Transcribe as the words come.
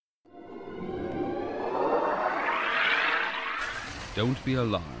Don't be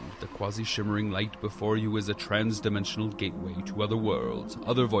alarmed. The quasi-shimmering light before you is a trans-dimensional gateway to other worlds,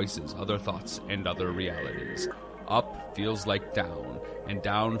 other voices, other thoughts, and other realities. Up feels like down, and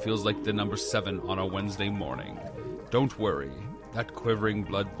down feels like the number 7 on a Wednesday morning. Don't worry. That quivering,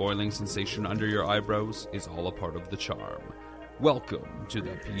 blood-boiling sensation under your eyebrows is all a part of the charm. Welcome to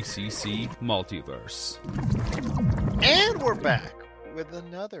the PCC Multiverse. And we're back with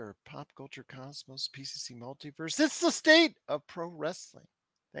another Pop Culture Cosmos PCC Multiverse. It's the state of pro wrestling.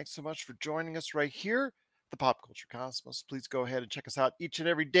 Thanks so much for joining us right here, the Pop Culture Cosmos. Please go ahead and check us out each and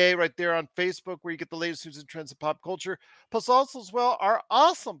every day right there on Facebook, where you get the latest news and trends of pop culture. Plus also as well, our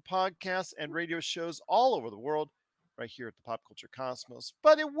awesome podcasts and radio shows all over the world right here at the Pop Culture Cosmos.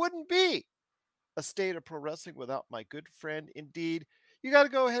 But it wouldn't be a state of pro wrestling without my good friend, indeed. You got to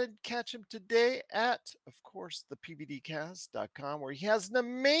go ahead and catch him today at, of course, thepvdcast.com, where he has an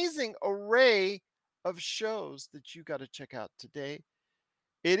amazing array of shows that you got to check out today.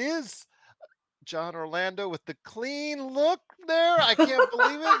 It is John Orlando with the clean look there. I can't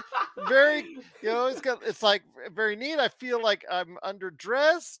believe it. Very, it's like very neat. I feel like I'm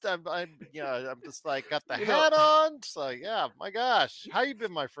underdressed. I'm just like got the hat on. So yeah, my gosh. How you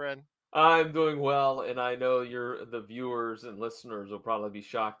been, my friend? I'm doing well, and I know the viewers and listeners will probably be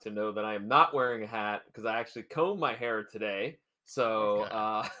shocked to know that I am not wearing a hat because I actually combed my hair today. So,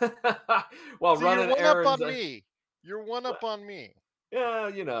 while running errands, You're one up on me. Yeah,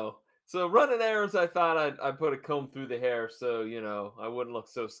 So running errands, I thought I'd put a comb through the hair so I wouldn't look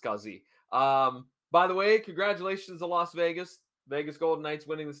so scuzzy. By the way, congratulations to Las Vegas. Vegas Golden Knights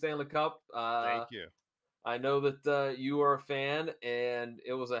winning the Stanley Cup. Thank you. I know that you are a fan, and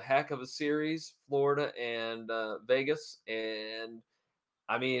it was a heck of a series, Florida and Vegas. And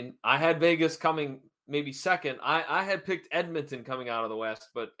I mean, I had Vegas coming maybe second. I had picked Edmonton coming out of the West,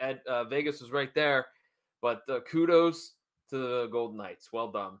 but Vegas was right there. But kudos to the Golden Knights.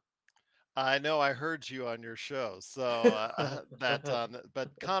 Well done. I know I heard you on your show. So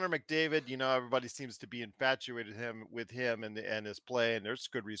but Connor McDavid, everybody seems to be infatuated with him and his play, and there's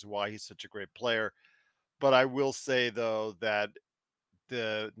a good reason why he's such a great player. But I will say, though, that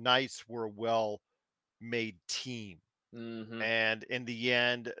the Knights were a well-made team. Mm-hmm. And in the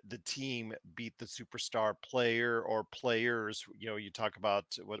end, the team beat the superstar player or players. You talk about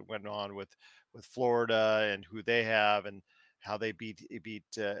what went on with Florida and who they have and how they beat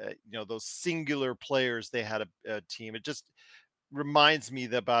those singular players. They had a team. It just reminds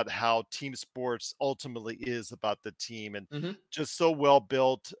me about how team sports ultimately is about the team, and just so well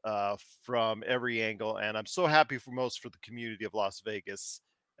built from every angle. And I'm so happy for the community of Las Vegas,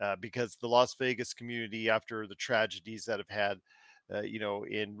 because the Las Vegas community, after the tragedies that have had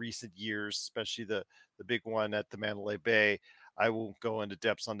in recent years, especially the big one at the Mandalay Bay, I won't go into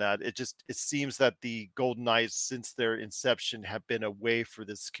depths on that. It seems that the Golden Knights, since their inception, have been a way for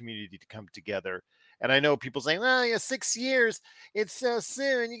this community to come together. And I know people saying, well, 6 years, it's so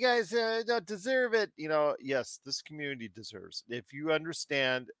soon. You guys don't deserve it. Yes, this community deserves it. If you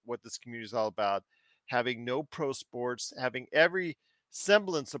understand what this community is all about, having no pro sports, having every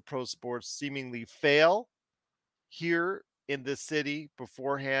semblance of pro sports seemingly fail here in this city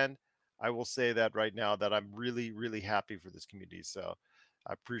beforehand, I will say that right now that I'm really, really happy for this community. So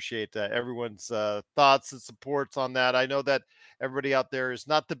I appreciate everyone's thoughts and supports on that. I know that everybody out there is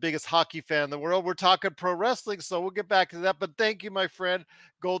not the biggest hockey fan in the world. We're talking pro wrestling, so we'll get back to that. But thank you, my friend,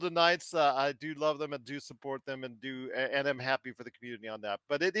 Golden Knights. I do love them and do support them and I'm happy for the community on that.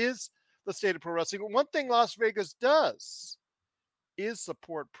 But it is the state of pro wrestling. One thing Las Vegas does is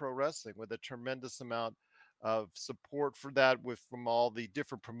support pro wrestling with a tremendous amount of support for that from all the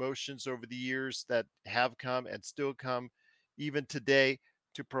different promotions over the years that have come and still come even today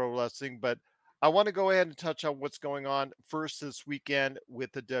to pro wrestling. But I want to go ahead and touch on what's going on first this weekend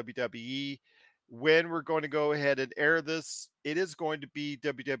with the WWE. When we're going to go ahead and air this, it is going to be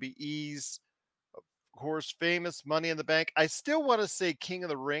WWE's, of course, famous Money in the Bank. I still want to say King of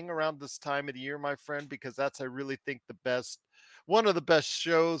the Ring around this time of the year, my friend, because that's, I really think, one of the best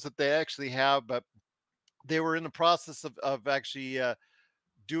shows that they actually have. But they were in the process of actually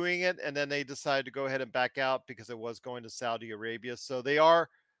doing it, and then they decided to go ahead and back out because it was going to Saudi Arabia. So they are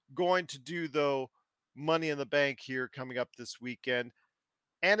going to do, though, Money in the Bank here coming up this weekend.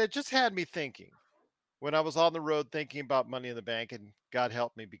 And it just had me thinking when I was on the road thinking about Money in the Bank, and God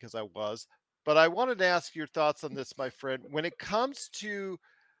help me because I was. But I wanted to ask your thoughts on this, my friend. When it comes to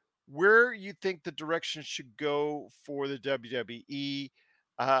where you think the direction should go for the WWE,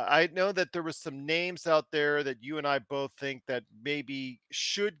 I know that there was some names out there that you and I both think that maybe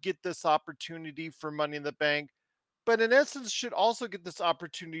should get this opportunity for Money in the Bank, but in essence should also get this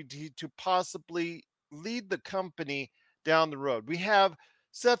opportunity to possibly lead the company down the road. We have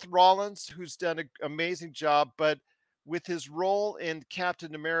Seth Rollins, who's done an amazing job, but with his role in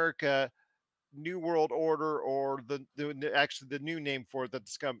Captain America, New World Order, or actually the new name for it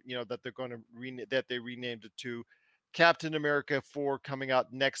that's come, that they're going to that they renamed it to Captain America 4 coming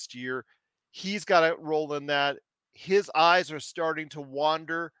out next year. He's got a role in that. His eyes are starting to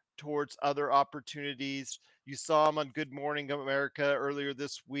wander towards other opportunities. You saw him on Good Morning America earlier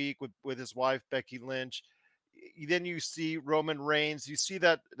this week with his wife Becky Lynch. Then you see Roman Reigns. You see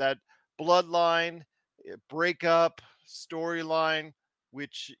that bloodline breakup storyline,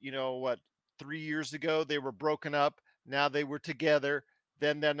 which 3 years ago they were broken up. Now they were together.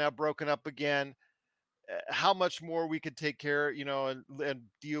 Then they're now broken up again. How much more we could take care, and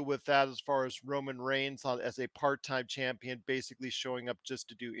deal with that as far as Roman Reigns as a part-time champion, basically showing up just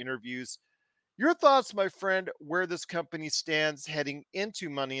to do interviews. Your thoughts, my friend, where this company stands heading into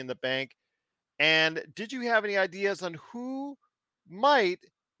Money in the Bank, and did you have any ideas on who might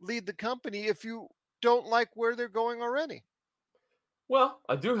lead the company if you don't like where they're going already? Well,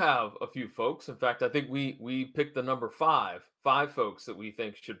 I do have a few folks. In fact, I think we picked the number five folks that we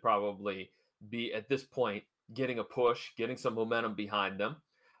think should probably be at this point getting a push, getting some momentum behind them.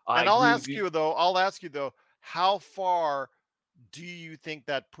 I And I'll agree with ask you. you though, I'll ask you though, how far do you think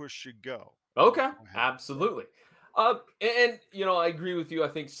that push should go? Okay, Go ahead. Yeah. absolutely. I agree with you. I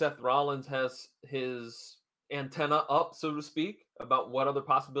think Seth Rollins has his antenna up, so to speak, about what other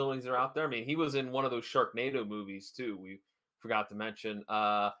possibilities are out there. I mean, he was in one of those Sharknado movies too. We forgot to mention.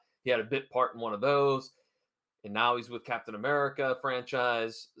 He had a bit part in one of those, and now he's with Captain America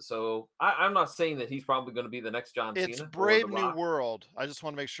franchise. So I'm not saying that he's probably going to be the next John It's Cena or The Brave New Rock. World. I just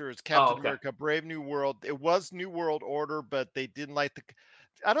want to make sure it's Oh, Captain okay. America Brave New World. It was New World Order, but they didn't like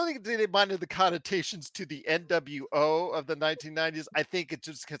I don't think they minded the connotations to the NWO of the 1990s. I think it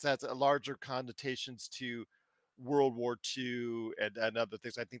just because that's a larger connotations to World War II and other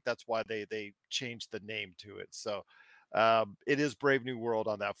things. I think that's why they changed the name to it. So it is Brave New World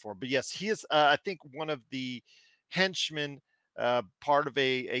on that form. But yes, he is, I think, one of the henchmen, part of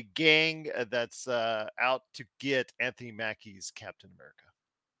a gang that's out to get Anthony Mackie's Captain America.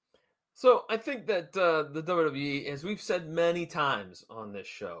 So I think that the WWE, as we've said many times on this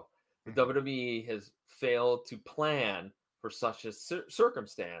show, the Mhm, WWE has failed to plan for such a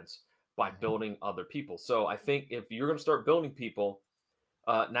circumstance by mhm. building other people. So I think if you're going to start building people,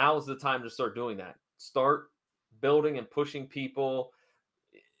 now is the time to start doing that. Start building and pushing people.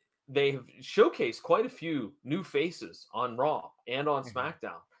 They have showcased quite a few new faces on Raw and on Mhm.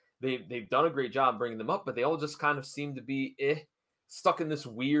 SmackDown. They've done a great job bringing them up, but they all just kind of seem to be stuck in this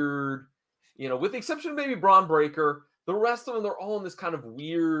weird, with the exception of maybe Braun Breaker. The rest of them, they're all in this kind of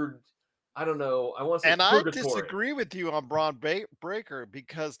weird, I don't know, I want to say And I purgatory. disagree with you on Breaker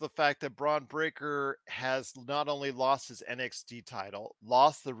because the fact that Braun Breaker has not only lost his NXT title,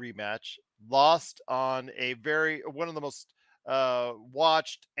 lost the rematch, lost on one of the most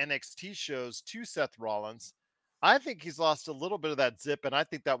watched NXT shows to Seth Rollins. I think he's lost a little bit of that zip, and I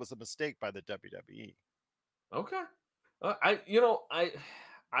think that was a mistake by the WWE. Okay.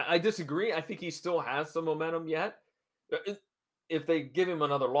 I disagree. I think he still has some momentum yet. If they give him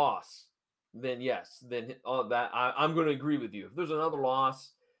another loss, then yes, then that I'm going to agree with you. If there's another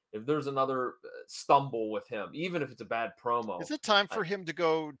loss, if there's another stumble with him, even if it's a bad promo, Is it time I, for him to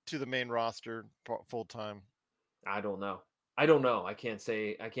go to the main roster full time? I don't know. I don't know. I can't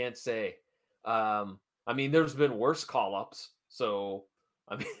say. I can't say. I mean, there's been worse call ups. So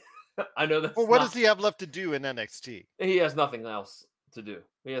I mean, I know Well, that's what does not. he have left to do in NXT? He has nothing else to do.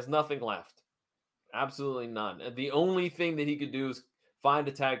 He has nothing left. Absolutely none. And the only thing that he could do is find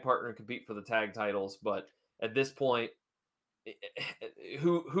a tag partner and compete for the tag titles. But at this point,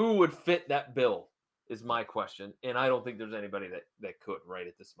 who would fit that bill is my question, and I don't think there's anybody that could right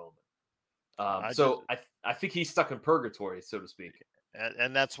at this moment. I just So I think he's stuck in purgatory, so to speak.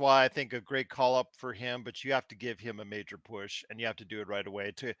 and that's why I think a great call up for him, but you have to give him a major push and you have to do it right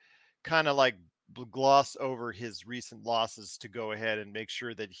away to kind of like gloss over his recent losses to go ahead and make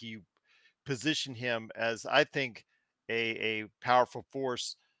sure that he position him as I think a powerful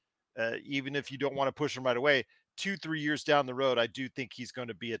force. Even if you don't want to push him right away, 2-3 years down the road, I do think he's going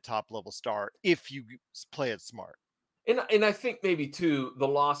to be a top level star if you play it smart. And I think maybe too the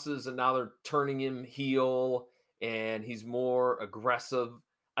losses, and now they're turning him heel, and he's more aggressive.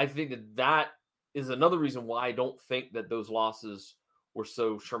 I think that is another reason why I don't think that those losses were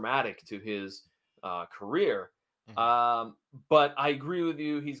so traumatic to his career. Mhm. Um, but I agree with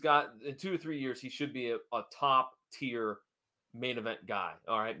you. He's got in 2 or 3 years, he should be a top tier main event guy.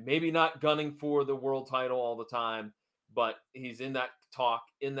 All right, maybe not gunning for the world title all the time, but he's in that talk,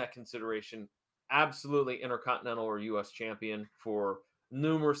 in that consideration absolutely Intercontinental or U.S. champion for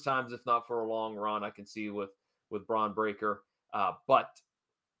numerous times, if not for a long run. I can see with Braun Breaker, but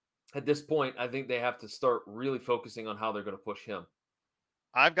at this point, I think they have to start really focusing on how they're going to push him.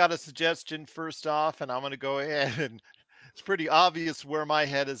 I've got a suggestion first off, and I'm going to go ahead and it's pretty obvious where my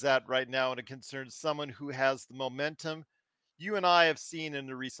head is at right now, and it concerns someone who has the momentum. You and I have seen in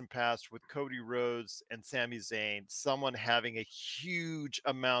the recent past with Cody Rhodes and Sami Zayn, someone having a huge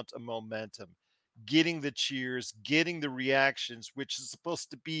amount of momentum, getting the cheers, getting the reactions, which is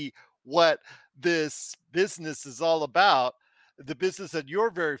supposed to be what this business is all about. The business that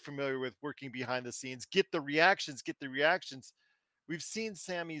you're very familiar with working behind the scenes, get the reactions, get the reactions. We've seen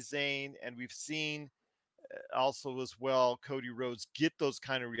Sami Zayn and we've seen also as well Cody Rhodes get those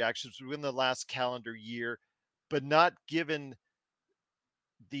kind of reactions within the last calendar year, but not given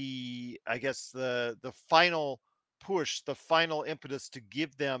the, I guess, the final push, the final impetus to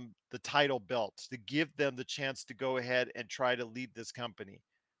give them the title belt, to give them the chance to go ahead and try to lead this company.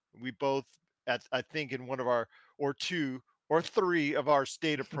 We both, I think, in one of our, or two or three of our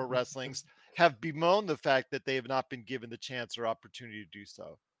State of Pro Wrestlings, have bemoaned the fact that they have not been given the chance or opportunity to do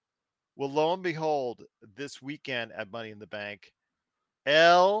so. Well, lo and behold, this weekend at Money in the Bank,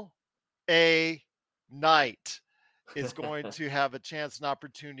 L.A. Knight is going to have a chance and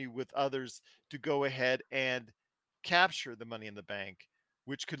opportunity with others to go ahead and capture the Money in the Bank,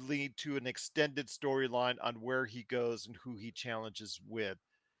 which could lead to an extended storyline on where he goes and who he challenges with.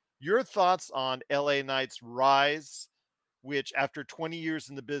 Your thoughts on LA Knight's rise, which after 20 years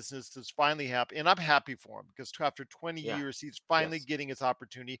in the business has finally happened. And I'm happy for him because after 20 Yeah. years, he's finally Yes. getting his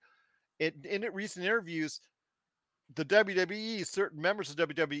opportunity. In recent interviews, the WWE, certain members of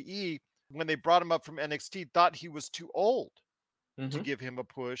WWE, when they brought him up from NXT, thought he was too old to give him a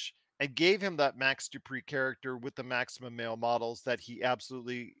push and gave him that Max Dupree character with the maximum male models that he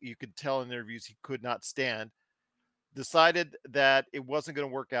absolutely, you could tell in interviews, he could not stand. Decided that it wasn't going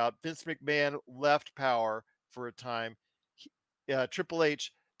to work out. Vince McMahon left Power for a time. Triple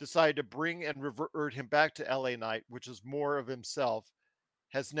H decided to bring and revert him back to LA Knight, which is more of himself,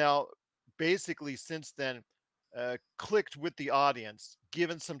 has now basically since then clicked with the audience,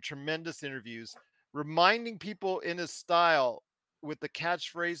 given some tremendous interviews, reminding people in his style with the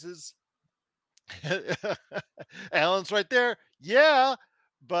catchphrases. Alan's right there. Yeah.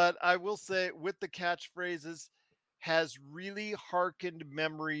 But I will say, with the catchphrases, has really hearkened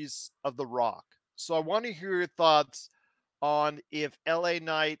memories of The Rock. So I want to hear your thoughts on if LA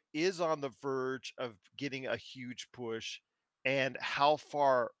Knight is on the verge of getting a huge push and how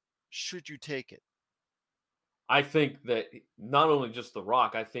far should you take it? I think that not only just The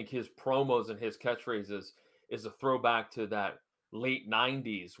Rock, I think his promos and his catchphrases is a throwback to that late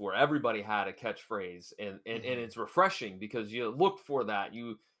 90s where everybody had a catchphrase, and it's refreshing because you looked for that.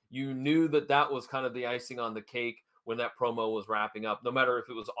 You knew that was kind of the icing on the cake when that promo was wrapping up, no matter if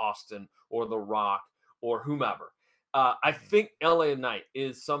it was Austin or The Rock or whomever. I think LA Knight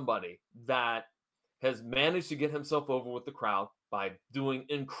is somebody that has managed to get himself over with the crowd by doing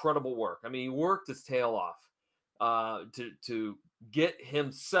incredible work. I mean, he worked his tail off to get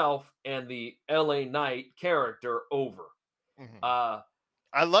himself and the LA Knight character over.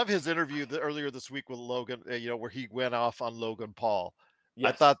 I love his interview earlier this week with Logan, where he went off on Logan Paul.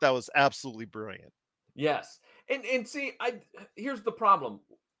 Yes. I thought that was absolutely brilliant. Yes. And see, here's the problem.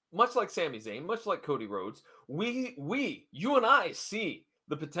 Much like Sami Zayn, much like Cody Rhodes, you and I see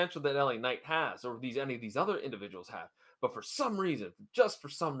the potential that LA Knight has, or any of these other individuals have. But for some reason, just for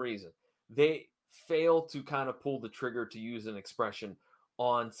some reason, they fail to kind of pull the trigger, to use an expression,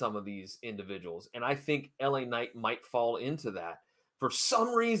 on some of these individuals. And I think LA Knight might fall into that. For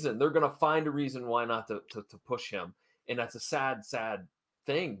some reason, they're going to find a reason why not to push him. And that's a sad, sad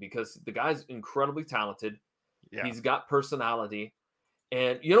thing because the guy's incredibly talented. Yeah. He's got personality.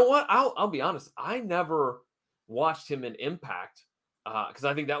 And you know what? I'll be honest. I never watched him in Impact because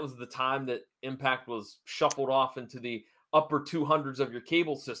I think that was the time that Impact was shuffled off into the upper 200s of your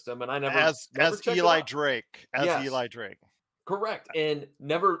cable system, and I never as Eli Drake, Eli Drake. Correct, and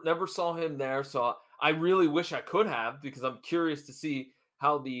never saw him there. So I really wish I could have, because I'm curious to see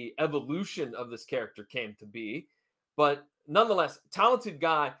how the evolution of this character came to be. But nonetheless, talented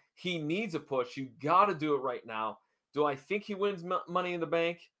guy. He needs a push. You got to do it right now. Do I think he wins Money in the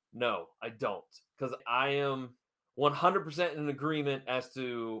Bank? No, I don't, because I am 100% in agreement as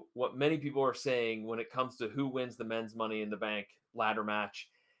to what many people are saying when it comes to who wins the men's Money in the Bank ladder match.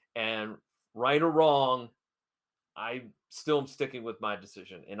 And right or wrong, I still am sticking with my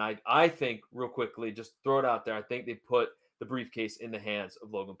decision. And I think, real quickly, just throw it out there, I think they put the briefcase in the hands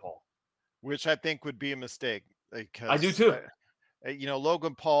of Logan Paul. Which I think would be a mistake. Because I do too.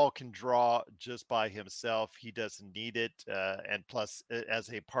 Logan Paul can draw just by himself. He doesn't need it. And plus,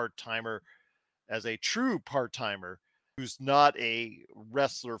 as a part timer, as a true part timer who's not a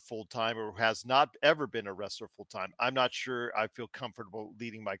wrestler full time or has not ever been a wrestler full time, I'm not sure I feel comfortable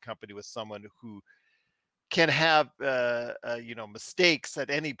leading my company with someone who can have mistakes at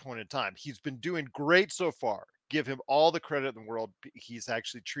any point in time. He's been doing great so far. Give him all the credit in the world. He's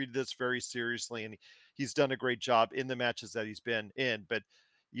actually treated this very seriously, and he's done a great job in the matches that he's been in. But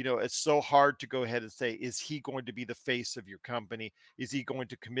it's so hard to go ahead and say, is he going to be the face of your company? Is he going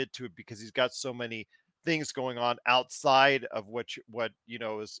to commit to it because he's got so many things going on outside of what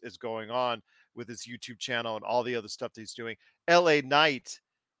is going on with his YouTube channel and all the other stuff that he's doing. LA Knight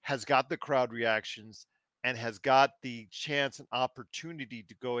has got the crowd reactions and has got the chance and opportunity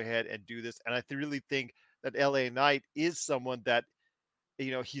to go ahead and do this. And I really think that LA Knight is someone that,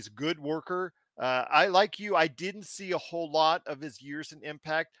 he's a good worker. I like you. I didn't see a whole lot of his years in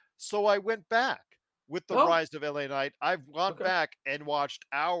Impact. So I went back with the Oh, rise of LA Knight. I've gone okay. back and watched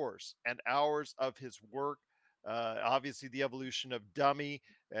hours and hours of his work. Obviously the evolution of Dummy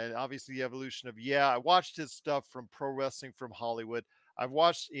and obviously the evolution of, I watched his stuff from Pro Wrestling from Hollywood. I've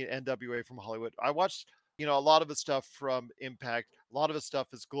watched NWA from Hollywood. I watched a lot of his stuff from Impact. A lot of his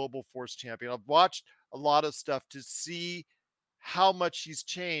stuff is Global Force Champion. I've watched a lot of stuff to see how much he's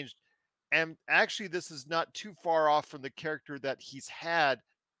changed. And actually, this is not too far off from the character that he's had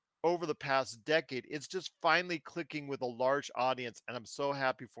over the past decade. It's just finally clicking with a large audience. And I'm so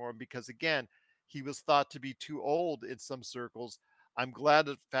happy for him because, again, he was thought to be too old in some circles. I'm glad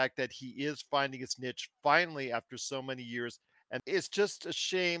of the fact that he is finding his niche finally after so many years. And it's just a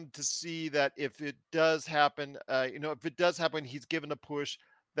shame to see that if it does happen, he's given a push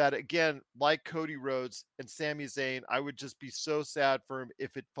that, again, like Cody Rhodes and Sami Zayn, I would just be so sad for him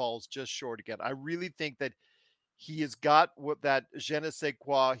if it falls just short again. I really think that he has got what that je ne sais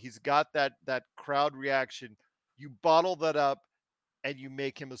quoi. He's got that crowd reaction. You bottle that up and you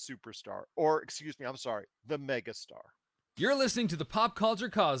make him a superstar, or excuse me, I'm sorry, the megastar. You're listening to the Pop Culture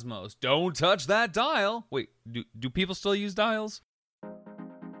Cosmos. Don't touch that dial. Wait, do people still use dials?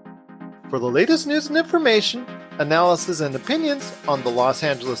 For the latest news and information, analysis and opinions on the Los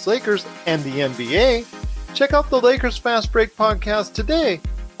Angeles Lakers and the NBA, check out the Lakers Fast Break podcast today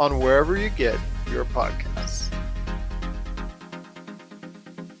on wherever you get your podcasts.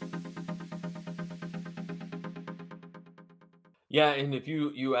 Yeah, and if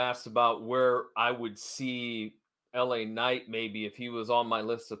you asked about where I would see LA Knight, maybe if he was on my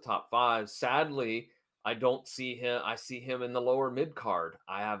list of top 5, sadly, I don't see him. I see him in the lower mid card.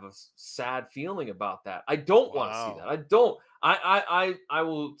 I have a sad feeling about that. I don't want to see that. Wow. I don't. I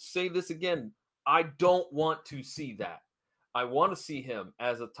will say this again. I don't want to see that. I want to see him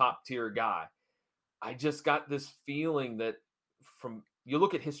as a top tier guy. I just got this feeling that from you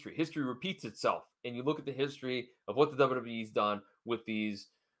look at history repeats itself, and you look at the history of what the WWE's done with these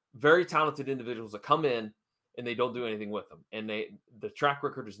very talented individuals that come in and they don't do anything with them, and the track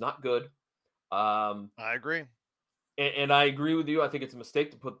record is not good. I agree. And I agree with you. I think it's a mistake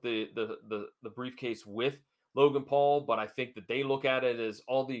to put the briefcase with Logan Paul, but I think that they look at it as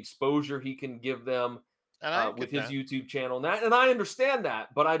all the exposure he can give them And I with get his that. YouTube channel. And I understand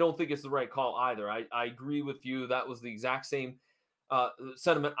that, but I don't think it's the right call either. I agree with you. That was the exact same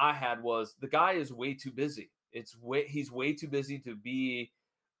sentiment I had. Was the guy is way too busy. He's way too busy to be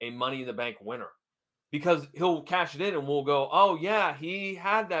a Money in the Bank winner, because he'll cash it in and we'll go, oh yeah, he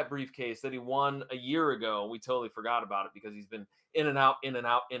had that briefcase that he won a year ago. We totally forgot about it because he's been in and out, in and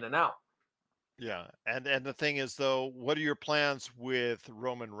out, in and out. Yeah. And the thing is, though, what are your plans with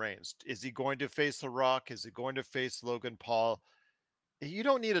Roman Reigns? Is he going to face The Rock? Is he going to face Logan Paul? You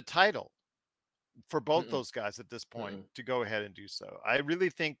don't need a title for both Mm-mm, those guys at this point mm-mm. to go ahead and do so. I really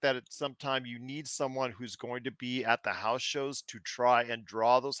think that at some time you need someone who's going to be at the house shows to try and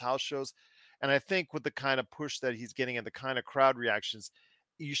draw those house shows. And I think with the kind of push that he's getting and the kind of crowd reactions,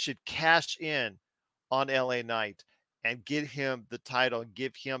 you should cash in on LA Knight and get him the title and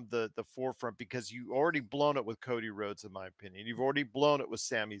give him the forefront, because you already blown it with Cody Rhodes, in my opinion. You've already blown it with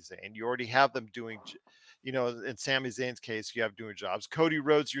Sami Zayn. You already have them doing, in Sami Zayn's case, you have doing jobs. Cody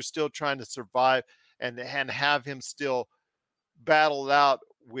Rhodes, you're still trying to survive and have him still battle it out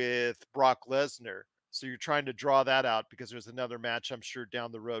with Brock Lesnar. So you're trying to draw that out because there's another match, I'm sure,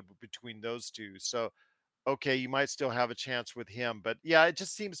 down the road between those two. So okay, you might still have a chance with him. But yeah, it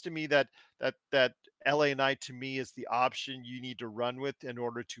just seems to me that LA Knight to me is the option you need to run with in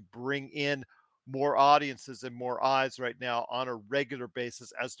order to bring in more audiences and more eyes right now on a regular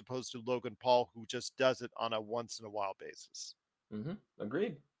basis, as opposed to Logan Paul, who just does it on a once in a while basis. Mm-hmm.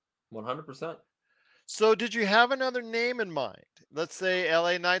 Agreed. 100%. So, did you have another name in mind? Let's say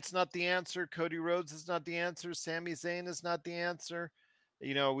LA Knight's not the answer, Cody Rhodes is not the answer, Sami Zayn is not the answer.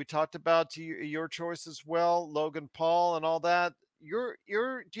 We talked about your choice as well, Logan Paul and all that. Do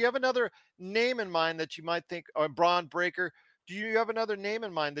you have another name in mind that you might think, or Braun Breaker? Do you have another name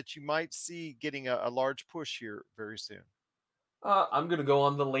in mind that you might see getting a large push here very soon? I'm going to go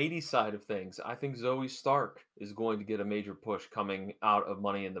on the lady side of things. I think Zoe Stark is going to get a major push coming out of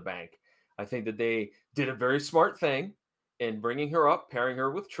Money in the Bank. I think that they did a very smart thing in bringing her up, pairing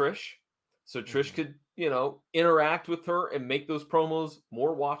her with Trish, so Trish Mhm. could, interact with her and make those promos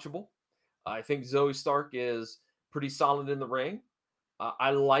more watchable. I think Zoe Stark is pretty solid in the ring.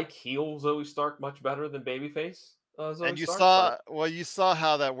 I like heel Zoe Stark much better than babyface Zoe And Stark, but you saw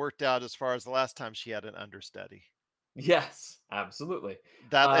how that worked out as far as the last time she had an understudy. yes, absolutely.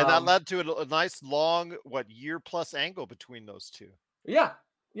 That Um, led to a nice long year plus angle between those two. Yeah,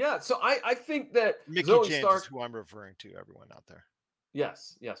 yeah. So I think that Mickey Zoe James is Stark, who I'm referring to, everyone out there.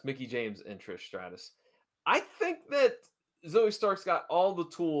 yes, Mickey James and Trish Stratus. I think that Zoe Stark's got all the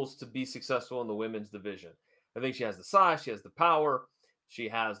tools to be successful in the women's division. I think she has the size, she has the power, she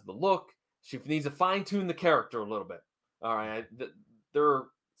has the look. She needs to fine tune the character a little bit. All right, there are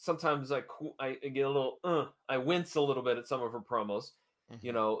sometimes I get a little I wince a little bit at some of her promos.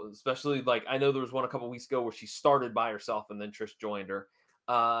 Mhm. Especially like I know there was one a couple weeks ago where she started by herself and then Trish joined her.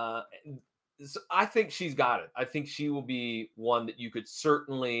 Uh, so I think she's got it. I think she will be one that you could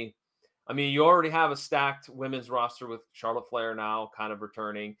certainly. I mean, you already have a stacked women's roster with Charlotte Flair now kind of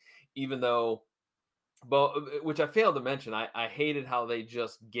returning, even though, but which I failed to mention, I hated how they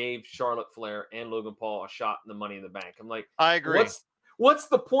just gave Charlotte Flair and Logan Paul a shot in the Money in the Bank. I'm like, I agree. what's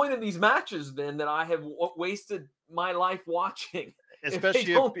the point of these matches then that I have wasted my life watching if they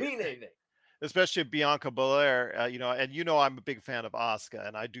Especially don't mean anything? especially if Bianca Belair, and I'm a big fan of Asuka,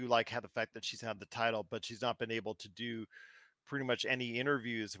 and I do like how the fact that she's had the title, but she's not been able to do pretty much any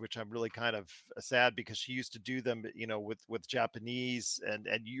interviews, which I'm really kind of sad because she used to do them, with Japanese, and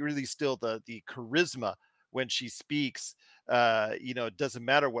you really still the charisma when she speaks. It doesn't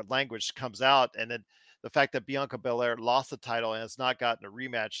matter what language comes out, and then the fact that Bianca Belair lost the title and has not gotten a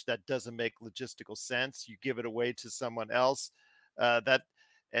rematch, that doesn't make logistical sense. You give it away to someone else. That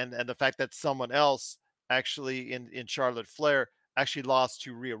and the fact that someone else actually in Charlotte Flair actually lost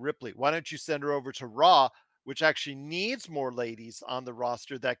to Rhea Ripley. Why don't you send her over to Raw, which actually needs more ladies on the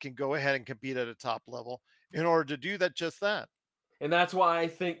roster that can go ahead and compete at a top level in order to do just that. And that's why I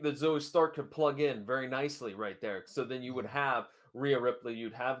think that Zoe Stark could plug in very nicely right there. So then you would Mhm. have Rhea Ripley,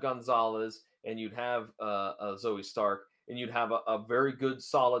 you'd have Gonzalez, and you'd have Zoe Stark, and you'd have a very good,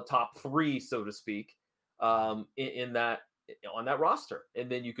 solid top three, so to speak, in that on that roster.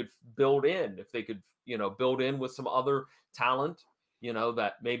 And then you could build in if they could, build in with some other talent.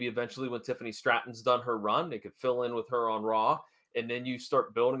 That maybe eventually when Tiffany Stratton's done her run, they could fill in with her on Raw, and then you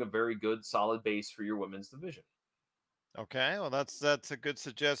start building a very good, solid base for your women's division. Okay, well that's a good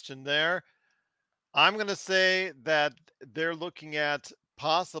suggestion there. I'm going to say that they're looking at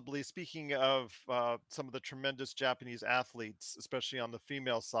possibly, speaking of some of the tremendous Japanese athletes, especially on the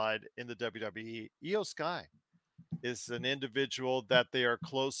female side in the WWE, Io Sky is an individual that they are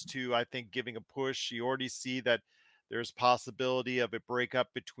close to, I think, giving a push. You already see that there's possibility of a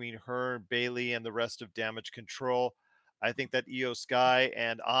breakup between her and Bailey and the rest of Damage Control. I think that Io Sky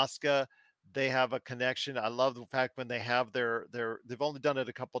and Asuka, they have a connection. I love the fact when they have they've only done it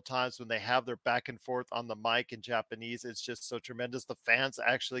a couple times when they have their back and forth on the mic in Japanese. It's just so tremendous. The fans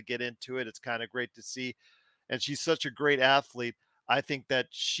actually get into it. It's kind of great to see. And she's such a great athlete. I think that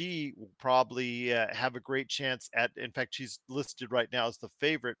she will probably have a great chance at. In fact, she's listed right now as the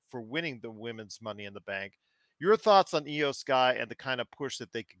favorite for winning the women's Money in the Bank. Your thoughts on Io Sky and the kind of push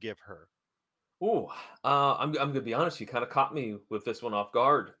that they could give her? Oh, I'm gonna be honest. You kind of caught me with this one off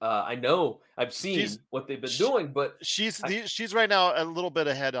guard. I know I've She's seen what they've been sh- doing, but I she's right now a little bit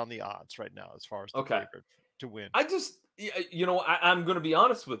ahead on the odds right now as far as the okay. favorite to win. I just I'm gonna be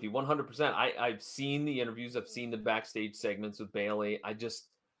honest with you, 100%. I've seen the interviews, I've seen the backstage segments with Bailey.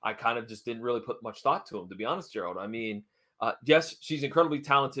 I kind of just didn't really put much thought to them, to be honest, Gerald. I mean, yes, she's incredibly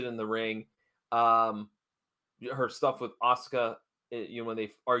talented in the ring. Um, her stuff with Asuka, when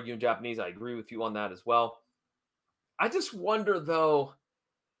they argue in Japanese, I agree with you on that as well. I just wonder though,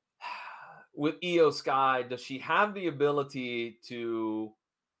 with Io Sky, does she have the ability to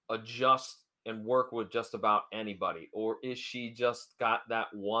adjust and work with just about anybody? Or is she just got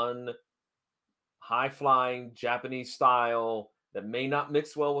that one high flying Japanese style that may not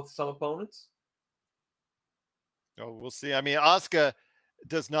mix well with some opponents? Oh, we'll see. I mean, Asuka,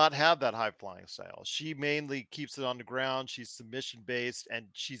 does not have that high flying style. She mainly keeps it on the ground. She's submission based, and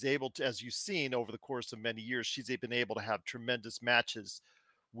she's able to, as you've seen over the course of many years, she's been able to have tremendous matches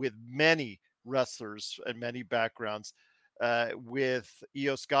with many wrestlers and many backgrounds. With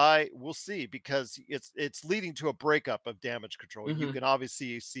Io Sky, we'll see, because it's leading to a breakup of Damage Control. You can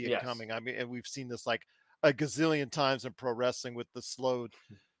obviously see it coming. I mean, and we've seen this like a gazillion times in pro wrestling with the slow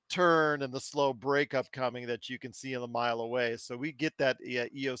turn and the slow breakup coming that you can see a mile away. So we get that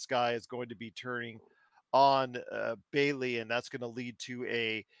Io Sky is going to be turning on Bailey, and that's going to lead to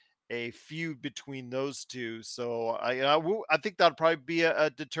a feud between those two. So I think that'll probably be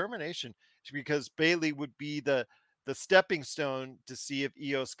a determination, because Bailey would be the stepping stone to see if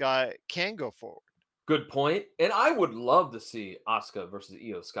Io Sky can go forward. Good point. And I would love to see Asuka versus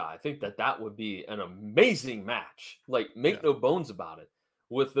Io Sky. I think that would be an amazing match. Like, make no bones about it.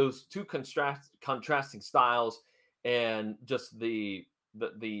 With those two contrasting styles and just the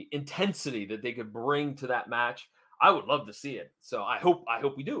intensity that they could bring to that match, I would love to see it. So I hope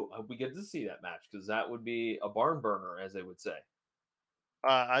we do. I hope we get to see that match, because that would be a barn burner, as they would say.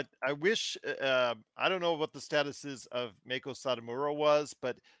 I wish, I don't know what the status is of Meiko Satomura was,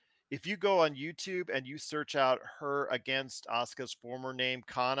 but if you go on YouTube and you search out her against Asuka's former name,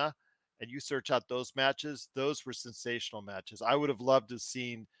 Kana, and you search out those matches, those were sensational matches. I would have loved to have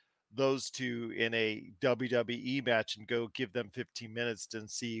seen those two in a WWE match and go give them 15 minutes and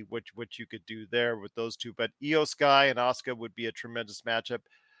see what you could do there with those two. But Io Sky and Asuka would be a tremendous matchup.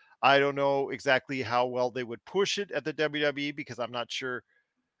 I don't know exactly how well they would push it at the WWE, because I'm not sure.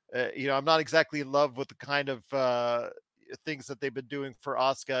 I'm not exactly in love with the kind of things that they've been doing for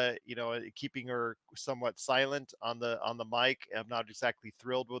Asuka. Keeping her somewhat silent on the mic. I'm not exactly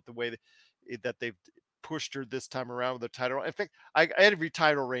thrilled with the way that they've pushed her this time around with the title. In fact, every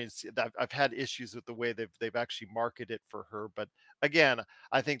title reigns, I've had issues with the way they've actually marketed it for her. But again,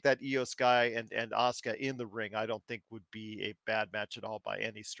 I think that Io Sky and Asuka in the ring, I don't think would be a bad match at all by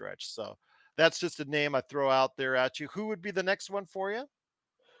any stretch. So that's just a name I throw out there at you. Who would be the next one for you?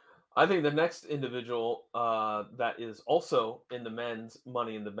 I think the next individual that is also in the men's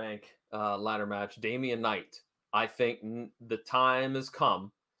Money in the Bank ladder match, Damian Knight. I think the time has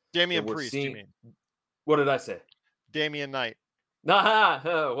come. Damian Priest, you mean? What did I say? Damian Knight. Nah,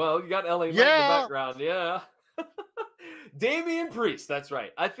 well, you got LA Knight in the background. Yeah. Damian Priest, that's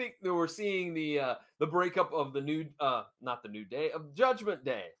right. I think that we're seeing the breakup of not the New Day, of Judgment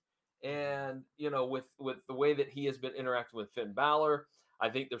Day. And, with the way that he has been interacting with Finn Balor, I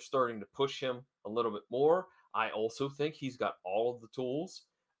think they're starting to push him a little bit more. I also think he's got all of the tools.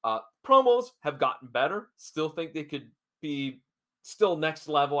 Promos have gotten better. Still think they could be still next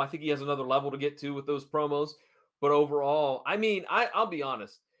level. I think he has another level to get to with those promos. But overall, I mean, I'll be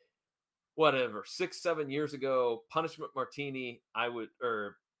honest. Whatever, 6-7 years ago, Punishment Martinez,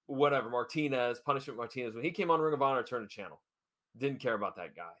 Punishment Martinez, when he came on Ring of Honor, turned the channel. Didn't care about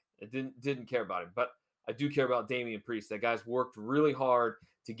that guy. It didn't care about him. But I do care about Damian Priest. That guy's worked really hard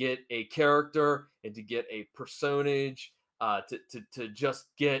to get a character and to get a personage, to just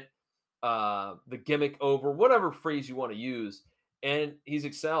get the gimmick over, whatever phrase you want to use. And he's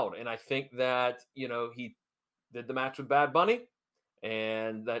excelled. And I think that, he did the match with Bad Bunny,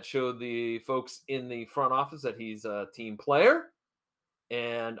 and that showed the folks in the front office that he's a team player.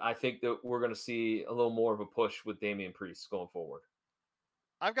 And I think that we're going to see a little more of a push with Damian Priest going forward.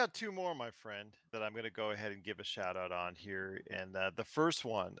 I've got two more, my friend, that I'm going to go ahead and give a shout out on here. And the first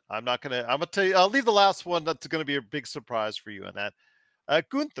one, I'm going to tell you, I'll leave the last one. That's going to be a big surprise for you. And that,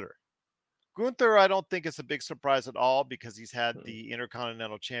 Gunther. Gunther, I don't think it's a big surprise at all, because he's had the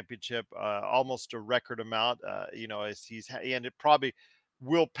Intercontinental Championship almost a record amount. And it probably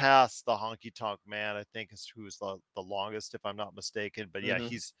will pass the Honky Tonk Man, I think, is who's the longest, if I'm not mistaken. But yeah,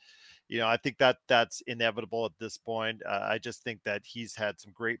 he's, I think that's inevitable at this point. I just think that he's had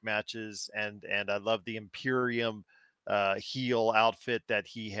some great matches, and I love the Imperium heel outfit that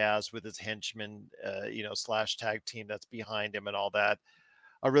he has with his henchmen, / tag team that's behind him and all that.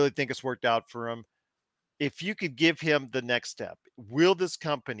 I really think it's worked out for him. If you could give him the next step, will this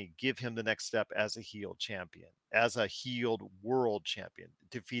company give him the next step as a heel champion, as a healed world champion,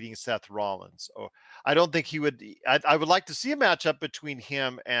 defeating Seth Rollins? Or I don't think he would. I would like to see a matchup between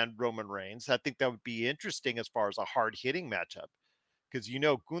him and Roman Reigns. I think that would be interesting as far as a hard-hitting matchup, because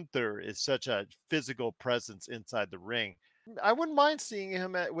Gunther is such a physical presence inside the ring. I wouldn't mind seeing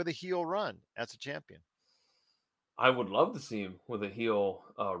him with a heel run as a champion. I would love to see him with a heel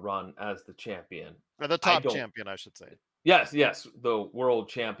run as the champion. Or the top champion, I should say. Yes, the world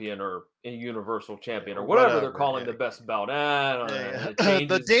champion or a universal champion or Or whatever they're whatever. calling Yeah. the best belt. I don't know. Yeah, It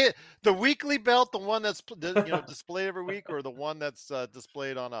changes. the weekly belt, the one that's displayed every week, or the one that's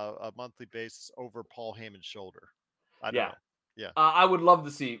displayed on a monthly basis over Paul Heyman's shoulder. I don't Yeah. know. Yeah, I would love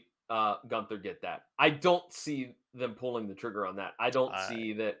to see Gunther get that. I don't see them pulling the trigger on that. I don't I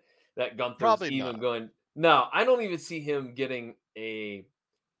see that Gunther's probably even not. going. No, I don't even see him getting a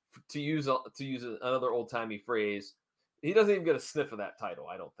to use another old timey phrase. He doesn't even get a sniff of that title.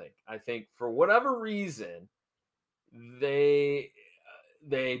 I don't think. I think for whatever reason, they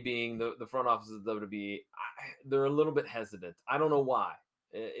they being the front office of WWE, they're a little bit hesitant. I don't know why.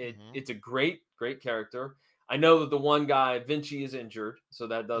 Hmm. It's a great character. I know that the one guy Vinci is injured, so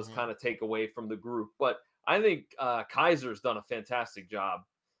that does Hmm. kind of take away from the group. But I think Kaiser's done a fantastic job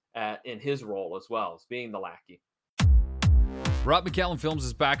in his role as well as being the lackey. Rob McCallum Films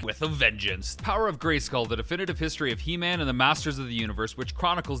is back with a vengeance. Power of Grayskull, the definitive history of He-Man and the Masters of the Universe, which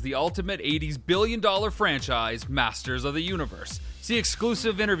chronicles the ultimate 80s billion-dollar franchise, Masters of the Universe. See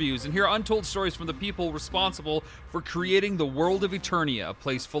exclusive interviews and hear untold stories from the people responsible for creating the world of Eternia, a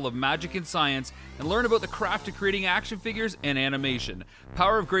place full of magic and science, and learn about the craft of creating action figures and animation.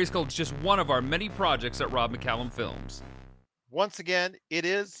 Power of Grayskull is just one of our many projects at Rob McCallum Films. Once again, it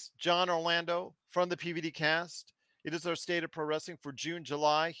is John Orlando from the PVD Cast. It is our State of Pro Wrestling for June,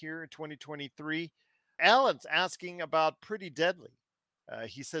 July here in 2023. Alan's asking about Pretty Deadly.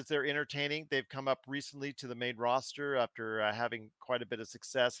 He says they're entertaining. They've come up recently to the main roster after having quite a bit of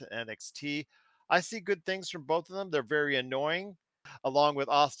success at NXT. I see good things from both of them. They're very annoying. Along with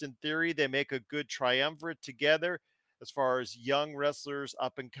Austin Theory, they make a good triumvirate together as far as young wrestlers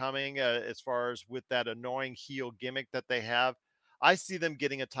up and coming, as far as with that annoying heel gimmick that they have. I see them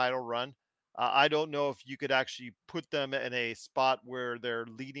getting a title run. I don't know if you could actually put them in a spot where they're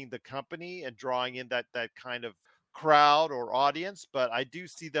leading the company and drawing in that kind of crowd or audience, but I do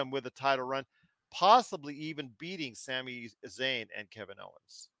see them with a title run, possibly even beating Sami Zayn and Kevin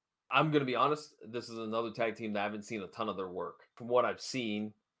Owens. I'm going to be honest. This is another tag team that I haven't seen a ton of their work. From what I've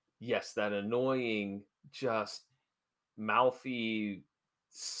seen, yes, that annoying, just mouthy,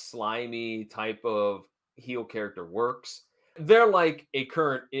 slimy type of heel character works. They're like a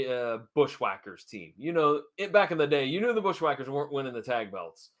current Bushwhackers team. Back in the day, you knew the Bushwhackers weren't winning the tag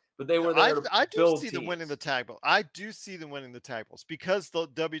belts, but they were there to I do build see them winning the teams. tag belt. I do see them winning the tag belts because the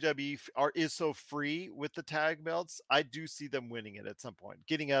WWE is so free with the tag belts. I do see them winning it at some point,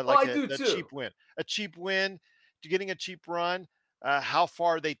 getting Oh, I do a too. cheap win, getting a cheap run. How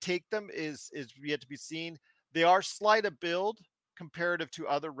far they take them is yet to be seen. They are slight of build comparative to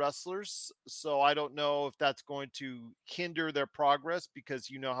other wrestlers, so I don't know if that's going to hinder their progress because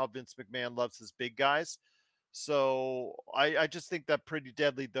you know how Vince McMahon loves his big guys. So I just think that Pretty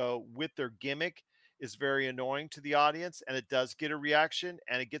Deadly, though, with their gimmick, is very annoying to the audience, and it does get a reaction,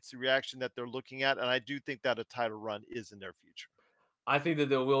 and it gets the reaction that they're looking at. And I do think that a title run is in their future. I think that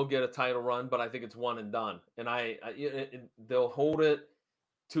they will get a title run, but I think it's one and done. And they'll hold it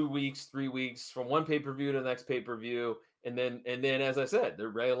 2 weeks, 3 weeks from one pay per view to the next pay per view, and then, as I said, they're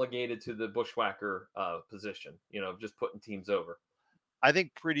relegated to the bushwhacker position. Just putting teams over. I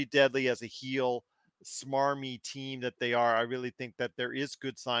think Pretty Deadly as a heel, smarmy team that they are, I really think that there is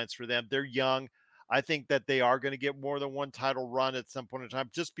good signs for them. They're young. I think that they are going to get more than one title run at some point in time,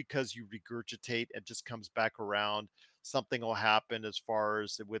 just because you regurgitate and just comes back around. Something will happen as far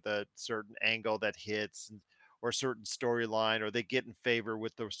as with a certain angle that hits or a certain storyline, or they get in favor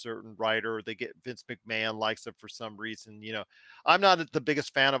with a certain writer, or they get Vince McMahon likes it for some reason. I'm not the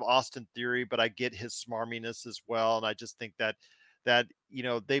biggest fan of Austin Theory, but I get his smarminess as well. And I just think that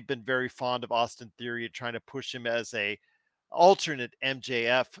they've been very fond of Austin Theory and trying to push him as a alternate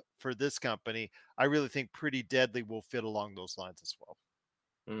MJF for this company. I really think Pretty Deadly will fit along those lines as well.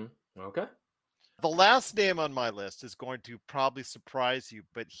 Okay. The last name on my list is going to probably surprise you,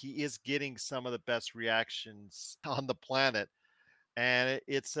 but he is getting some of the best reactions on the planet. And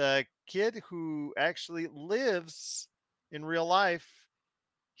it's a kid who actually lives in real life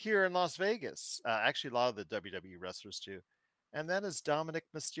here in Las Vegas. Actually, a lot of the WWE wrestlers do. And that is Dominic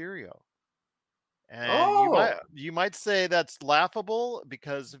Mysterio. And Oh, you might say that's laughable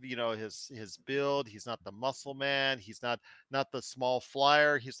because of his build. He's not the muscle man. He's not the small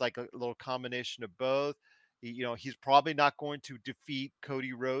flyer. He's like a little combination of both. He's probably not going to defeat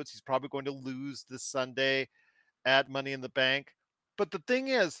Cody Rhodes. He's probably going to lose this Sunday at Money in the Bank. But the thing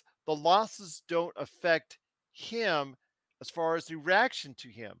is, the losses don't affect him as far as the reaction to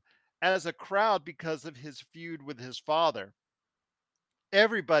him as a crowd because of his feud with his father.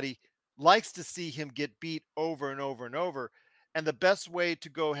 Everybody likes to see him get beat over and over and over. And the best way to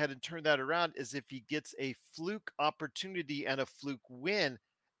go ahead and turn that around is if he gets a fluke opportunity and a fluke win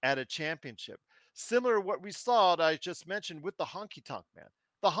at a championship. Similar to what we saw that I just mentioned with the Honky Tonk Man.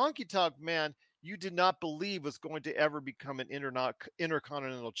 The Honky Tonk Man, you did not believe was going to ever become an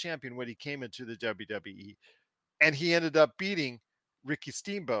intercontinental champion when he came into the WWE. And he ended up beating Ricky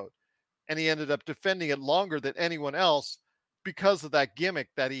Steamboat. And he ended up defending it longer than anyone else because of that gimmick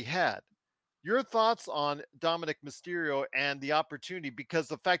that he had. Your thoughts on Dominic Mysterio and the opportunity, because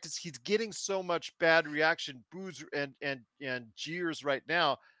the fact is he's getting so much bad reaction, boos and jeers right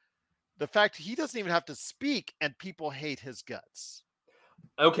now. The fact he doesn't even have to speak and people hate his guts.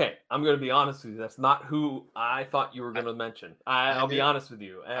 Okay, I'm going to be honest with you. That's not who I thought you were going to mention. I'll be honest with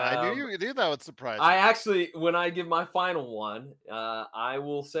you. I knew that would surprise I me. actually, when I give my final one, I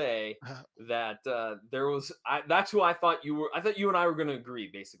will say that there was. That's who I thought you were. I thought you and I were going to agree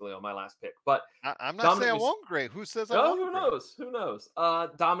basically on my last pick. But I'm not saying I won't agree. Who says I won't? Who knows? Who knows?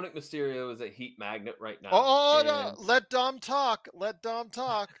 Dominic Mysterio is a heat magnet right now. Oh, no. Let Dom talk. Let Dom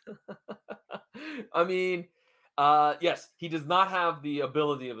talk. I mean, yes, he does not have the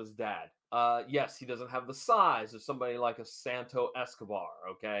ability of his dad. Yes, he doesn't have the size of somebody like a Santo Escobar,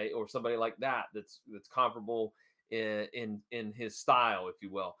 okay, or somebody like that that's comparable in his style, if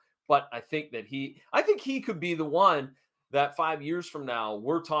you will. But I think he could be the one that 5 years from now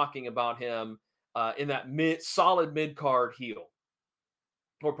we're talking about him in that solid mid card heel,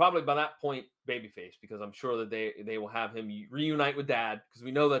 or probably by that point babyface, because I'm sure that they will have him reunite with dad, because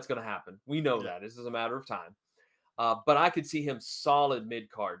we know that's going to happen. We know that this is a matter of time. But I could see him solid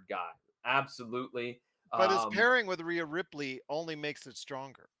mid-card guy. Absolutely. But his pairing with Rhea Ripley only makes it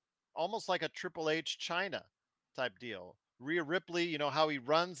stronger. Almost like a Triple H China type deal. Rhea Ripley, you know, how he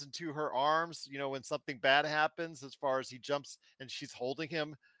runs into her arms, you know, when something bad happens, as far as he jumps and she's holding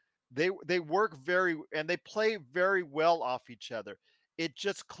him. They work and they play very well off each other. It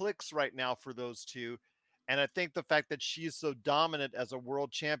just clicks right now for those two. And I think the fact that she is so dominant as a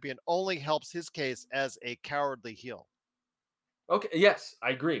world champion only helps his case as a cowardly heel. Okay. Yes, I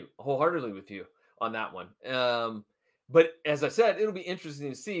agree wholeheartedly with you on that one. But as I said, it'll be interesting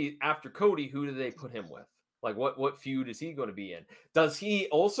to see after Cody, who do they put him with? Like what feud is he going to be in? Does he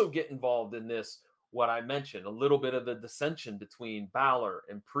also get involved in this? What I mentioned, a little bit of the dissension between Balor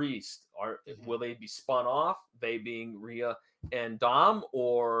and Priest. Will they be spun off? They being Rhea and Dom,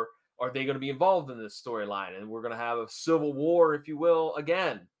 or are they going to be involved in this storyline? And we're going to have a civil war, if you will,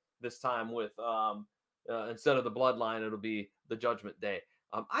 again, this time with instead of the bloodline, it'll be the Judgment Day.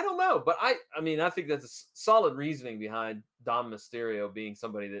 I don't know, but I mean, I think that's a solid reasoning behind Dom Mysterio being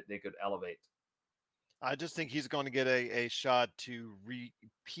somebody that they could elevate. I just think he's going to get a shot to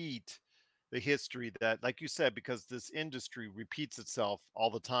repeat the history that, like you said, because this industry repeats itself all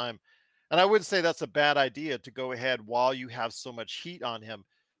the time. And I wouldn't say that's a bad idea to go ahead while you have so much heat on him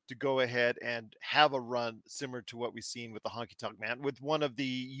to go ahead and have a run similar to what we've seen with the Honky Tonk Man with one of the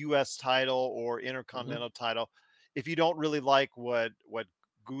U.S. title or Intercontinental title. If you don't really like what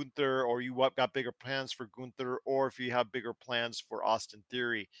Gunther, or you got bigger plans for Gunther, or if you have bigger plans for Austin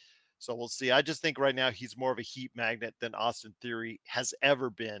Theory. So we'll see. I just think right now he's more of a heat magnet than Austin Theory has ever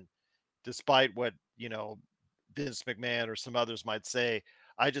been, despite what, you know, Vince McMahon or some others might say.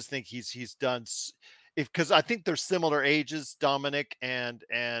 I just think he's done, because I think they're similar ages, Dominic and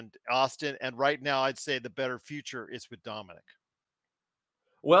Austin, and right now I'd say the better future is with Dominic.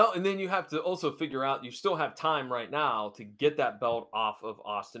 Well, and then you have to also figure out, you still have time right now to get that belt off of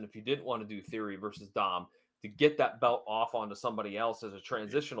Austin if you didn't want to do Theory versus Dom, to get that belt off onto somebody else as a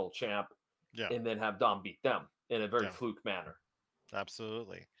transitional champ, and then have Dom beat them in a very fluke manner.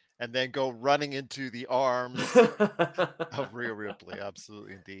 Absolutely. And then go running into the arms of Rhea Ripley.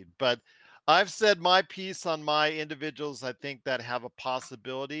 Absolutely, indeed. But I've said my piece on my individuals, I think, that have a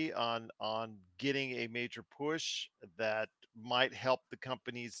possibility on getting a major push that might help the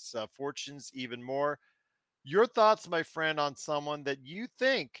company's fortunes even more. Your thoughts, my friend, on someone that you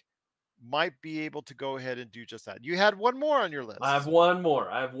think might be able to go ahead and do just that? You had one more on your list. I have one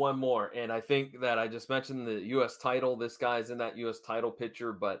more. And I think that I just mentioned the U.S. title. This guy's in that U.S. title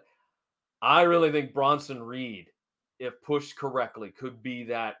picture, but I really think Bronson Reed, if pushed correctly, could be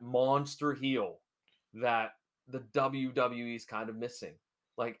that monster heel that the WWE is kind of missing.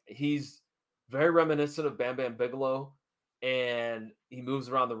 Like, he's very reminiscent of Bam Bam Bigelow, and he moves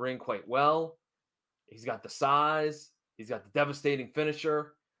around the ring quite well. He's got the size. He's got the devastating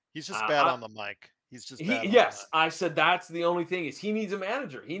finisher. He's just bad on the mic. He's just bad. Yes, I said that's the only thing, is he needs a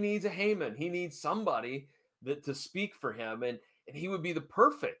manager. He needs a Heyman. He needs somebody to speak for him, and he would be the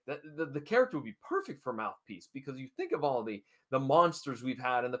perfect. The character would be perfect for mouthpiece, because you think of all the monsters we've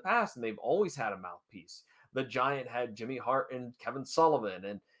had in the past, and they've always had a mouthpiece. the Giant had Jimmy Hart and Kevin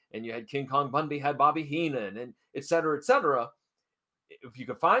Sullivan, and you had King Kong Bundy had Bobby Heenan, and et cetera, et cetera. If you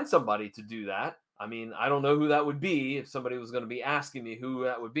could find somebody to do that, I mean, I don't know who that would be. If somebody was going to be asking me who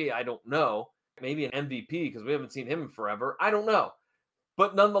that would be, I don't know. Maybe an MVP, because we haven't seen him in forever. I don't know.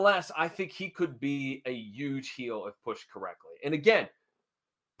 But nonetheless, I think he could be a huge heel if pushed correctly. And again,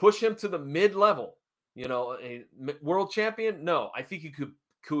 push him to the mid-level. You know, a world champion? No, I think he could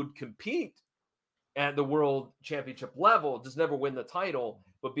compete at the world championship level, just never win the title,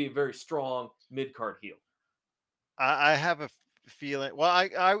 but be a very strong mid-card heel. I have a feeling. Well,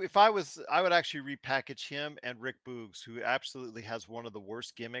 I would actually repackage him and Rick Boogs, who absolutely has one of the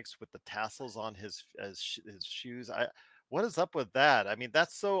worst gimmicks with the tassels on his shoes. What is up with that? I mean,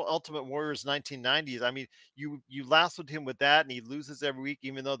 that's so Ultimate Warriors 1990s. I mean, you lassoed him with that, and he loses every week,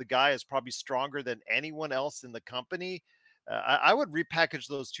 even though the guy is probably stronger than anyone else in the company. I would repackage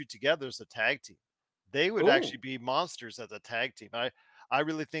those two together as a tag team. They would actually be monsters as a tag team. I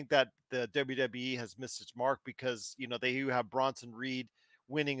really think that the WWE has missed its mark, because, you know, you have Bronson Reed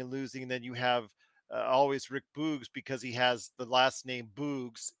winning and losing, and then you have always Rick Boogs, because he has the last name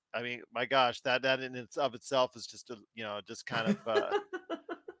Boogs. I mean, my gosh, that in of itself is just just kind of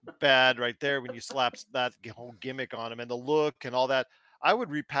bad right there when you slap that whole gimmick on him and the look and all that. I would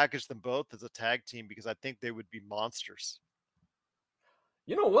repackage them both as a tag team, because I think they would be monsters.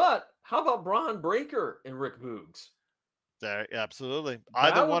 You know what? How about Braun Breaker and Rick Boogs? Absolutely.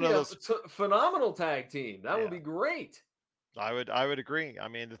 Either one of those, phenomenal tag team. That would be great. I would agree. I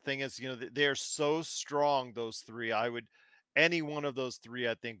mean, the thing is, they're so strong, those three. Any one of those three,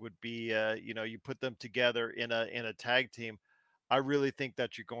 I think, would be, you put them together in a tag team. I really think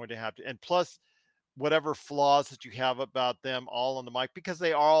that you're going to have to, and plus whatever flaws that you have about them all on the mic, because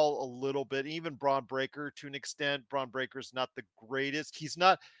they are all a little bit, even Braun Breaker to an extent. Braun Breaker's not the greatest.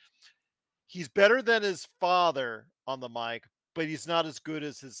 He's better than his father on the mic, but he's not as good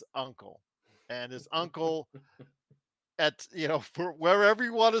as his uncle. And his uncle, for wherever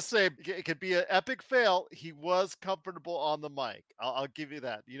you want to say, it could be an epic fail. He was comfortable on the mic. I'll give you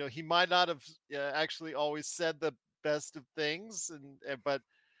that. He might not have actually always said the best of things, but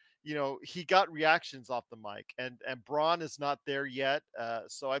he got reactions off the mic, and Braun is not there yet.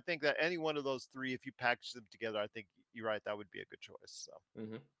 So I think that any one of those three, if you package them together, I think you're right, that would be a good choice.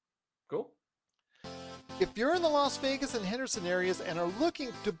 So cool. If you're in the Las Vegas and Henderson areas and are looking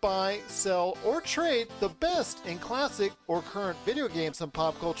to buy, sell, or trade the best in classic or current video games and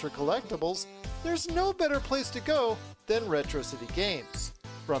pop culture collectibles, there's no better place to go than Retro City Games.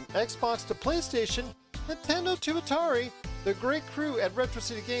 From Xbox to PlayStation, Nintendo to Atari, the great crew at Retro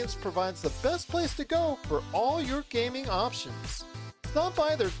City Games provides the best place to go for all your gaming options. Stop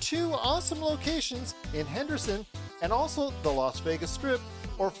by their two awesome locations in Henderson and also the Las Vegas Strip,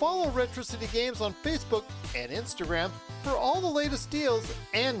 or follow Retro City Games on Facebook and Instagram for all the latest deals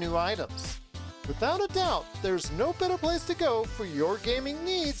and new items. Without a doubt, there's no better place to go for your gaming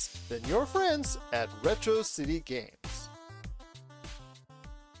needs than your friends at Retro City Games.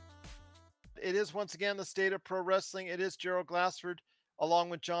 It is once again the State of Pro Wrestling. It is Gerald Glassford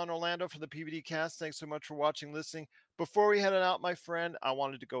along with John Orlando for the PVD Cast. Thanks so much for watching, listening. Before we head out, my friend, I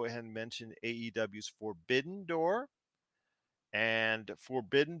wanted to go ahead and mention AEW's Forbidden Door. And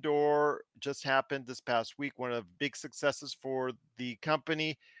Forbidden Door just happened this past week. One of the big successes for the company.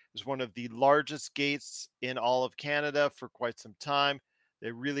 It was one of the largest gates in all of Canada for quite some time.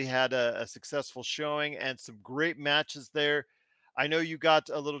 They really had a successful showing and some great matches there. I know you got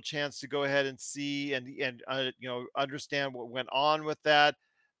a little chance to go ahead and see and understand what went on with that.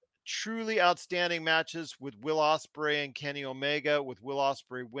 Truly outstanding matches with Will Ospreay and Kenny Omega, with Will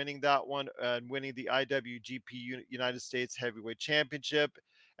Ospreay winning that one and winning the IWGP United States Heavyweight Championship,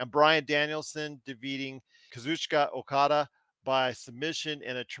 and Bryan Danielson defeating Kazuchika Okada by submission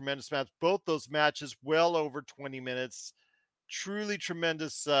in a tremendous match. Both those matches well over 20 minutes. Truly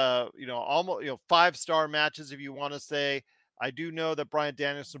tremendous, almost 5-star matches, if you want to say. I do know that Bryan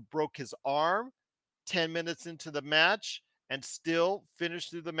Danielson broke his arm 10 minutes into the match and still finished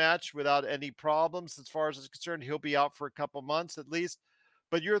through the match without any problems. As far as it's concerned, he'll be out for a couple months at least.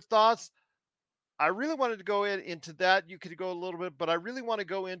 But your thoughts? I really wanted to go into that. You could go a little bit, but I really want to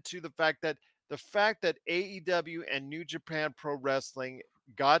go into the fact that AEW and New Japan Pro Wrestling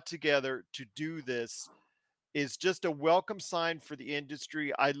got together to do this is just a welcome sign for the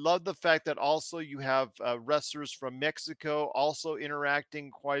industry. I love the fact that also you have wrestlers from Mexico also interacting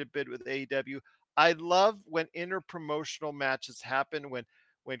quite a bit with AEW. I love when interpromotional matches happen, when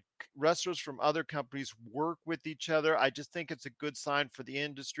wrestlers from other companies work with each other. I just think it's a good sign for the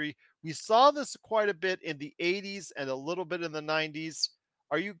industry. We saw this quite a bit in the 80s and a little bit in the 90s.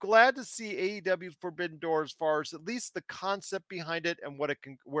 Are you glad to see AEW Forbidden Door as far as at least the concept behind it and where it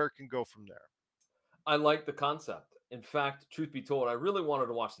can go from there? I like the concept. In fact, truth be told, I really wanted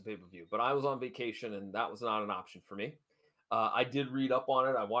to watch the pay-per-view, but I was on vacation and that was not an option for me. I did read up on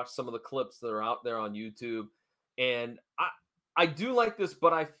it. I watched some of the clips that are out there on YouTube, and I do like this,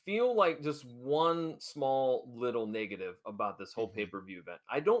 but I feel like just one small little negative about this whole pay-per-view event.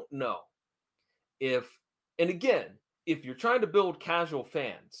 I don't know if, and again, if you're trying to build casual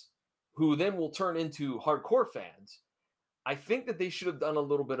fans who then will turn into hardcore fans, I think that they should have done a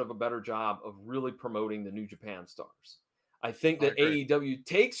little bit of a better job of really promoting the New Japan stars. I think I that agree. AEW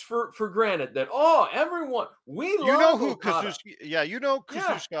takes for granted that, everyone, we You love know who Okada. Kazuchika, yeah, you know Yeah,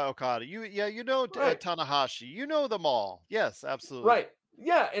 Kazuchika Okada. You know right, Tanahashi. You know them all. Yes, absolutely. right.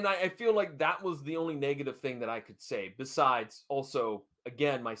 Yeah, and I feel like that was the only negative thing that I could say. Besides, also,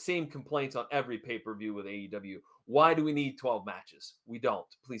 again, my same complaints on every pay-per-view with AEW. Why do we need 12 matches? We don't.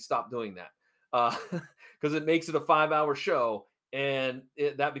 Please stop doing that. Because it makes it a 5-hour show, and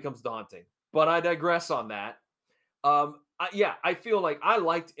that becomes daunting. But I digress on that. I feel like I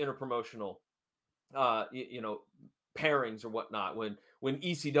liked interpromotional, pairings or whatnot when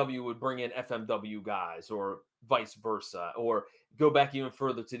ECW would bring in FMW guys or vice versa, or go back even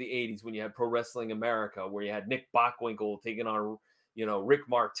further to the 80s when you had Pro Wrestling America, where you had Nick Bockwinkel taking on, Rick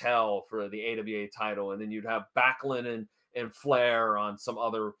Martel for the AWA title, and then you'd have Backlund and Flair on some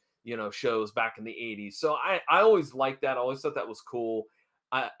other, shows back in the 80s. So I always liked that. I always thought that was cool.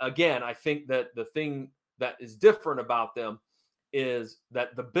 I think that the thing that is different about them is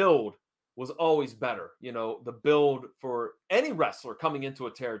that the build was always better. The build for any wrestler coming into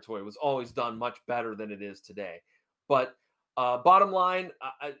a territory was always done much better than it is today. But bottom line,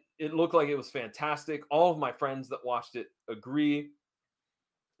 it looked like it was fantastic. All of my friends that watched it agree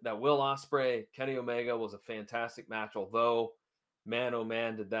that Will Ospreay, Kenny Omega was a fantastic match. Although, man, oh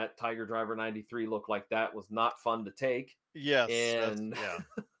man, did that Tiger Driver 93 look like that was not fun to take. Yes, And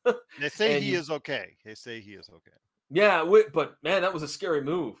they say and he is okay. They say he is okay. Yeah, but man, that was a scary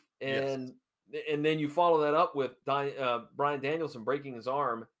move. Yes. And then you follow that up with Bryan Danielson breaking his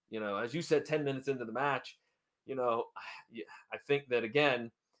arm. As you said, 10 minutes into the match. I think that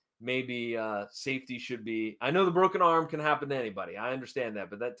again, maybe safety should be. I know the broken arm can happen to anybody. I understand that,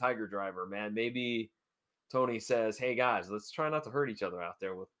 but that Tiger Driver, man, maybe Tony says, "Hey guys, let's try not to hurt each other out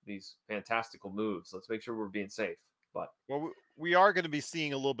there with these fantastical moves. Let's make sure we're being safe." But we are going to be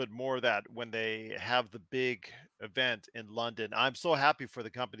seeing a little bit more of that when they have the big event in London. I'm so happy for the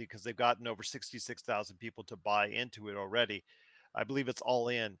company because they've gotten over 66,000 people to buy into it already. I believe it's All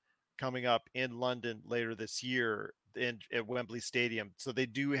In coming up in London later this year at Wembley Stadium. So they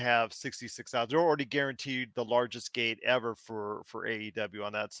do have 66,000. They're already guaranteed the largest gate ever for AEW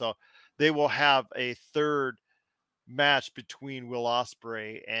on that. So they will have a third match between Will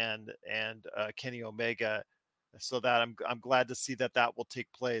Ospreay and Kenny Omega. So that I'm glad to see that will take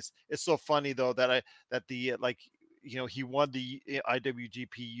place. It's so funny though that he won the IWGP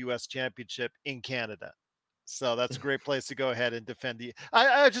US Championship in Canada. So that's a great place to go ahead and defend the.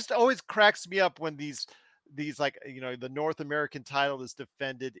 I just always cracks me up when these the North American title is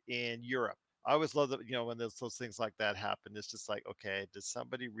defended in Europe. I always love that, when those things like that happen. It's just like, okay, does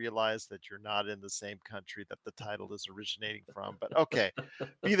somebody realize that you're not in the same country that the title is originating from? But okay,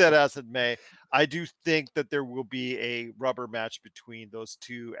 be that as it may, I do think that there will be a rubber match between those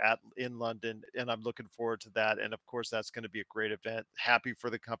two in London, and I'm looking forward to that. And of course, that's going to be a great event. Happy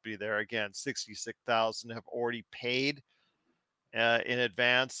for the company there. Again, 66,000 have already paid in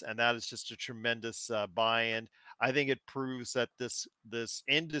advance, and that is just a tremendous buy-in. I think it proves that this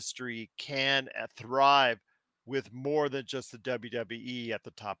industry can thrive with more than just the WWE at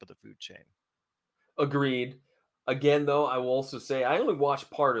the top of the food chain. Agreed. Again, though, I will also say I only watched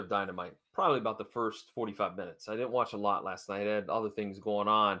part of Dynamite, probably about the first 45 minutes. I didn't watch a lot last night. I had other things going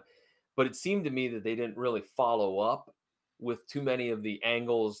on, but it seemed to me that they didn't really follow up with too many of the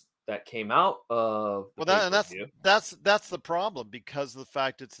angles that came out of the that's the problem, because of the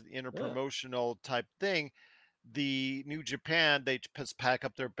fact it's an interpromotional type thing. The New Japan, they just pack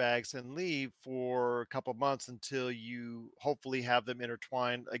up their bags and leave for a couple months until you hopefully have them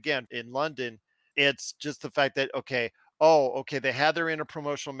intertwined again in London. It's just the fact that they had their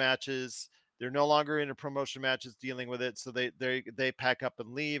interpromotional matches. They're no longer in a promotion matches dealing with it. So they pack up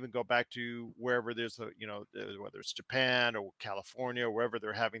and leave and go back to wherever there's whether it's Japan or California or wherever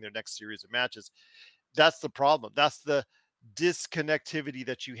they're having their next series of matches. That's the problem. That's the disconnectivity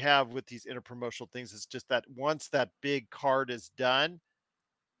that you have with these interpromotional things. It's just that once that big card is done,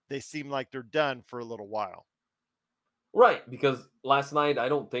 they seem like they're done for a little while. Right, because last night I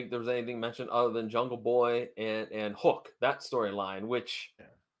don't think there was anything mentioned other than Jungle Boy and Hook, that storyline, which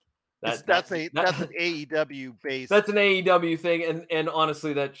That's an AEW based. That's an AEW thing, and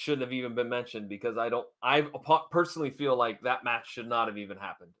honestly, that shouldn't have even been mentioned because I personally feel like that match should not have even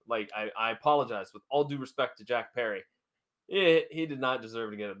happened. Like I apologize with all due respect to Jack Perry, he did not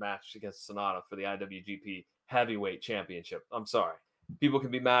deserve to get a match against Sonata for the IWGP Heavyweight Championship. I'm sorry, people can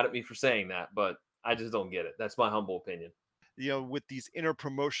be mad at me for saying that, but I just don't get it. That's my humble opinion. With these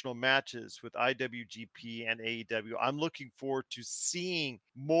interpromotional matches with IWGP and AEW, I'm looking forward to seeing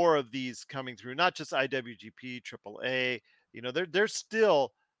more of these coming through, not just IWGP, AAA. They're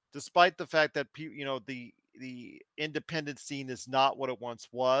still, despite the fact that the independent scene is not what it once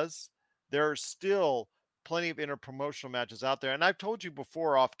was, there are still plenty of interpromotional matches out there. And I've told you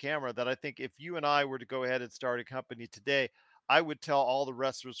before off camera that I think if you and I were to go ahead and start a company today, I would tell all the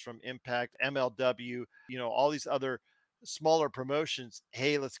wrestlers from Impact, MLW, all these other smaller promotions,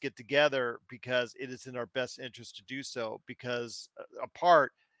 hey, let's get together because it is in our best interest to do so, because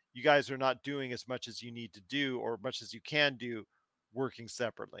apart, you guys are not doing as much as you need to do or much as you can do working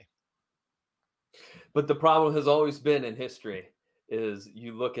separately. But the problem has always been in history is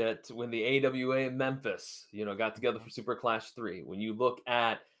you look at when the AWA in Memphis, got together for Super Clash 3. When you look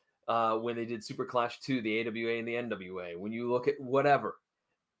at when they did Super Clash 2, the AWA and the NWA. When you look at whatever,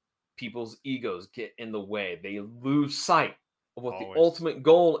 people's egos get in the way. They lose sight of what the ultimate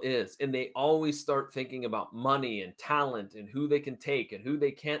goal is. And they always start thinking about money and talent and who they can take and who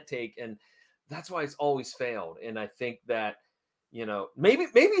they can't take. And that's why it's always failed. And I think that, maybe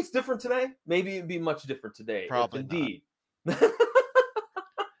it's different today. Maybe it'd be much different today. Probably indeed.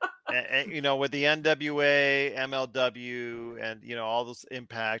 And, with the NWA, MLW, and, all this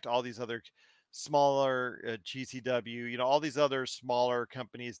Impact, all these other smaller GCW, all these other smaller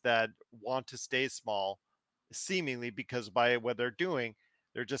companies that want to stay small, seemingly because by what they're doing,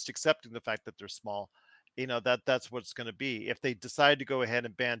 they're just accepting the fact that they're small. That's what it's going to be. If they decide to go ahead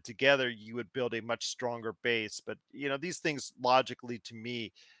and band together, you would build a much stronger base. But these things logically to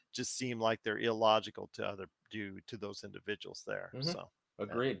me just seem like they're illogical to those individuals there. Mm-hmm. So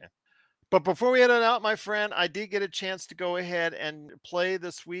agreed. But before we head on out, my friend, I did get a chance to go ahead and play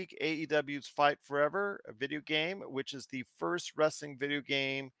this week AEW's Fight Forever, a video game, which is the first wrestling video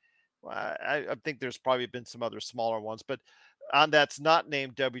game. I think there's probably been some other smaller ones, but that's not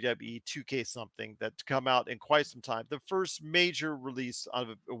named WWE 2K something that's come out in quite some time. The first major release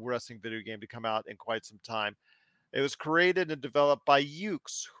of a wrestling video game to come out in quite some time. It was created and developed by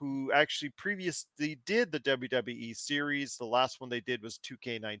Ukes, who actually previously did the WWE series. The last one they did was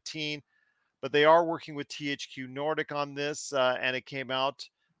 2K19. But they are working with THQ Nordic on this, and it came out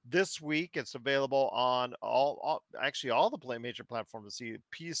this week. It's available on all the major platforms. See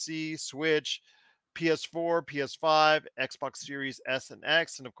PC, Switch, PS4, PS5, Xbox Series S and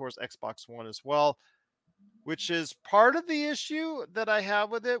X, and of course Xbox One as well. Which is part of the issue that I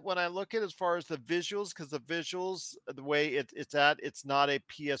have with it when I look at as far as the visuals, because the visuals, the way it's not a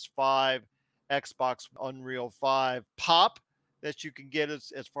PS5, Xbox Unreal 5 pop that you can get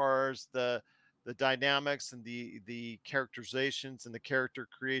as far as the dynamics and the characterizations and the character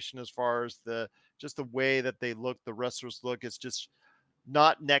creation, as far as just the way that they look, the wrestlers look. It's just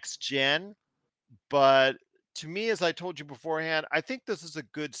not next gen. But to me, as I told you beforehand, I think this is a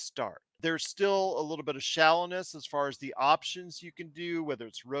good start. There's still a little bit of shallowness as far as the options you can do, whether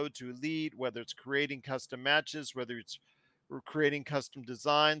it's Road to Elite, whether it's creating custom matches, whether it's creating custom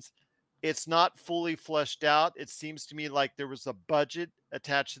designs. It's not fully fleshed out. It seems to me like there was a budget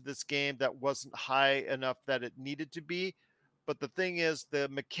attached to this game that wasn't high enough that it needed to be. But the thing is, the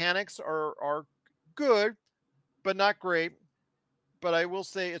mechanics are good, but not great. But I will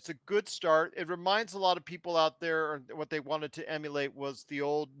say it's a good start. It reminds a lot of people out there, what they wanted to emulate was the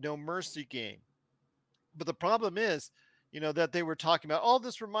old No Mercy game. But the problem is, that they were talking about, oh,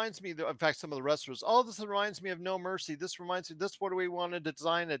 this reminds me, in fact, some of the wrestlers, oh, this reminds me of No Mercy. This reminds me, what do we want to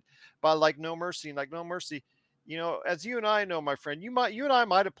design it by, like No Mercy, and like No Mercy. As you and I know, my friend, you and I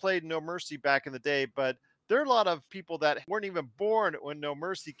might have played No Mercy back in the day, but there are a lot of people that weren't even born when No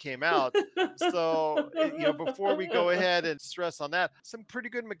Mercy came out. So, before we go ahead and stress on that, some pretty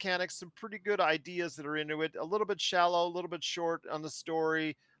good mechanics, some pretty good ideas that are into it. A little bit shallow, a little bit short on the story,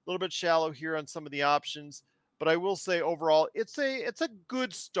 a little bit shallow here on some of the options. But I will say overall, it's a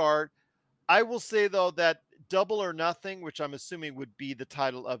good start. I will say, though, that Double or Nothing, which I'm assuming would be the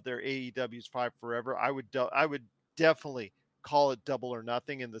title of their AEW's Fight Forever, I would definitely call it Double or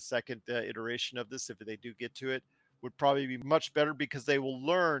Nothing in the second iteration of this. If they do get to it, would probably be much better because they will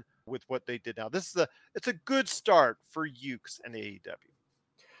learn with what they did now. It's a good start for Ukes and AEW.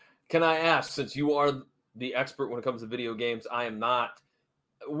 Can I ask, since you are the expert when it comes to video games, I am not,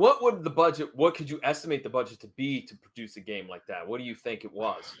 what could you estimate the budget to be to produce a game like that? What do you think it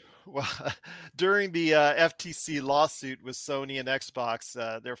was? Well, during the FTC lawsuit with Sony and Xbox,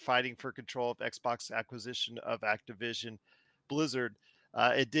 they're fighting for control of Xbox acquisition of Activision Blizzard.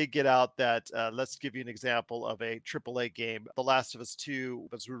 It did get out that, let's give you an example of a AAA game. The Last of Us 2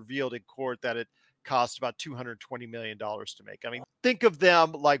 was revealed in court that it cost about $220 million to make. I mean, think of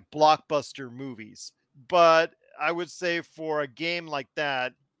them like blockbuster movies. But I would say for a game like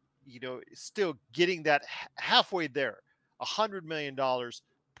that, still getting that halfway there, $100 million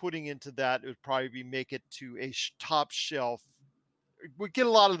putting into that, it would probably make it to a top shelf. It would get a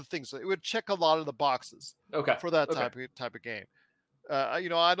lot of the things. It would check a lot of the boxes for that type of game.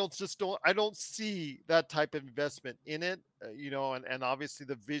 I don't see that type of investment in it, and obviously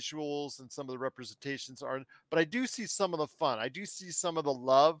the visuals and some of the representations are, but I do see some of the fun. I do see some of the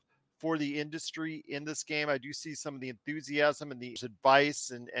love for the industry in this game. I do see some of the enthusiasm and the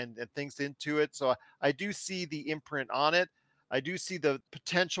advice and things into it. So I do see the imprint on it. I do see the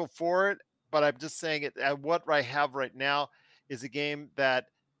potential for it, but I'm just saying what I have right now is a game that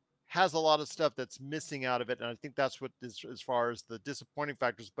has a lot of stuff that's missing out of it. And I think that's what is as far as the disappointing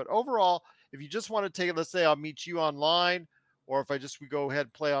factors. But overall, if you just want to take it, let's say I'll meet you online, or if we go ahead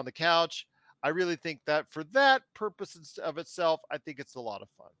and play on the couch, I really think that for that purpose of itself, I think it's a lot of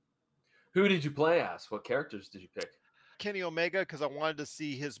fun. Who did you play as? What characters did you pick? Kenny Omega, because I wanted to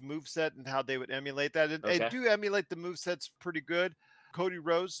see his moveset and how they would emulate that. They do emulate the movesets pretty good. Cody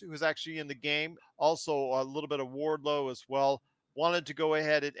Rhodes, who was actually in the game, also a little bit of Wardlow as well. Wanted to go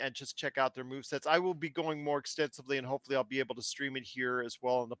ahead and just check out their movesets. I will be going more extensively, and hopefully I'll be able to stream it here as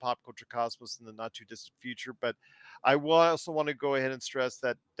well in the Pop Culture Cosmos in the not too distant future. But I will also want to go ahead and stress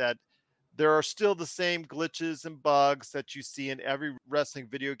that there are still the same glitches and bugs that you see in every wrestling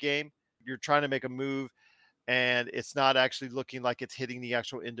video game. You're trying to make a move, and it's not actually looking like it's hitting the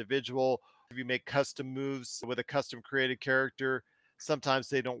actual individual. If you make custom moves with a custom created character, sometimes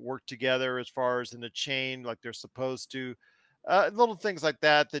they don't work together as far as in a chain like they're supposed to. Little things like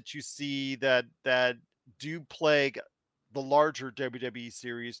that you see that do plague the larger WWE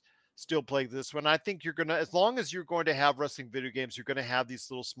series, still plague this one. I think as long as you're going to have wrestling video games, you're going to have these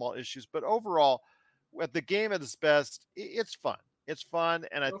little small issues. But overall, at the game at its best, it's fun. It's fun,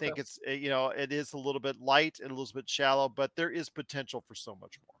 and I think it's it is a little bit light and a little bit shallow, but there is potential for so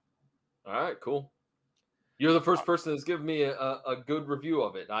much more. All right, cool. You're the first person that's given me a good review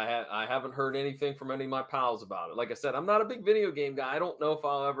of it. I haven't heard anything from any of my pals about it. Like I said, I'm not a big video game guy. I don't know if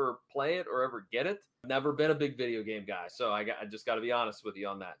I'll ever play it or ever get it. Never been a big video game guy, so I just got to be honest with you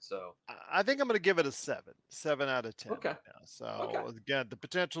on that. So I think I'm going to give it a 7 out of 10. Okay. Right now. So again, the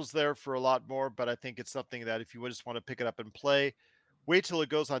potential's there for a lot more, but I think it's something that if you just want to pick it up and play, wait till it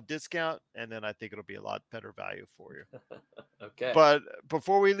goes on discount, and then I think it'll be a lot better value for you. Okay. But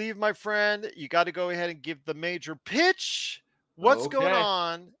before we leave, my friend, you got to go ahead and give the major pitch. What's going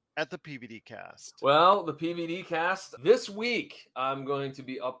on at the PVD Cast? Well, the PVD Cast this week, I'm going to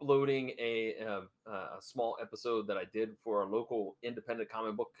be uploading a small episode that I did for a local independent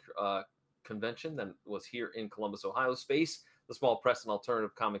comic book convention that was here in Columbus, Ohio space, the Small Press and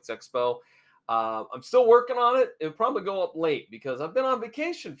Alternative Comics Expo. I'm still working on it. It'll probably go up late because I've been on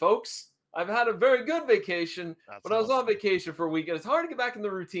vacation, folks. I've had a very good vacation, but I was on vacation for a week, and it's hard to get back in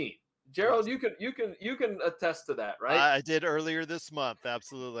the routine. Gerald, you can attest to that, right? I did earlier this month.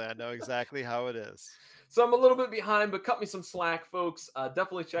 Absolutely. I know exactly how it is. So I'm a little bit behind, but cut me some slack, folks.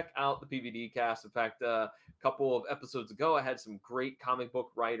 Definitely check out the PVD Cast. In fact, a couple of episodes ago, I had some great comic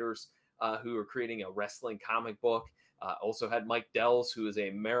book writers who are creating a wrestling comic book. Also had Mike Dells, who is a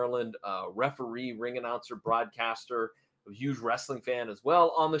Maryland referee, ring announcer, broadcaster, a huge wrestling fan as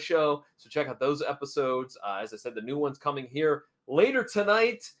well on the show. So check out those episodes. As I said, the new one's coming here later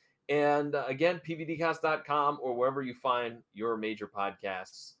tonight. And again, pvdcast.com or wherever you find your major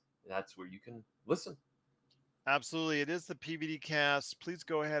podcasts. That's where you can listen. Absolutely. It is the PVD Cast. Please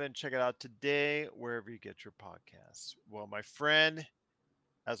go ahead and check it out today, wherever you get your podcasts. Well, my friend,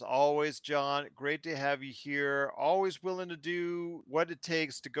 as always, John, great to have you here. Always willing to do what it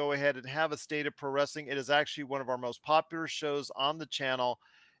takes to go ahead and have a state of pro wrestling. It is actually one of our most popular shows on the channel.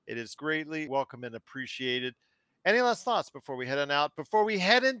 It is greatly welcome and appreciated. Any last thoughts before we head on out? Before we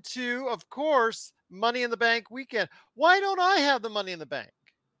head into, of course, Money in the Bank weekend. Why don't I have the Money in the Bank?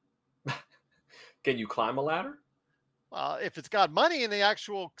 Can you climb a ladder? Well, if it's got money in the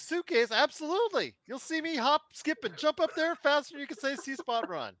actual suitcase, absolutely. You'll see me hop, skip, and jump up there faster than you can say C-Spot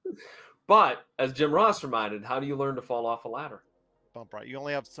Run. But, as Jim Ross reminded, how do you learn to fall off a ladder? Bump right. You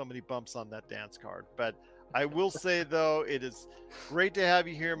only have so many bumps on that dance card. But I will say, though, it is great to have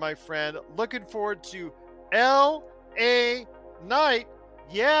you here, my friend. Looking forward to LA Night.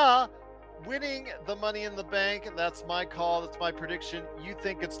 Yeah. winning the Money in the Bank. That's my call. That's my prediction. You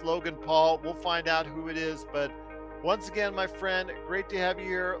think it's Logan Paul. We'll find out who it is. But once again, my friend, great to have you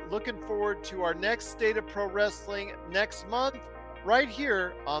here. Looking forward to our next State of Pro Wrestling next month, right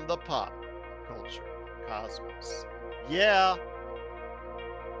here on the Pop Culture Cosmos. Yeah,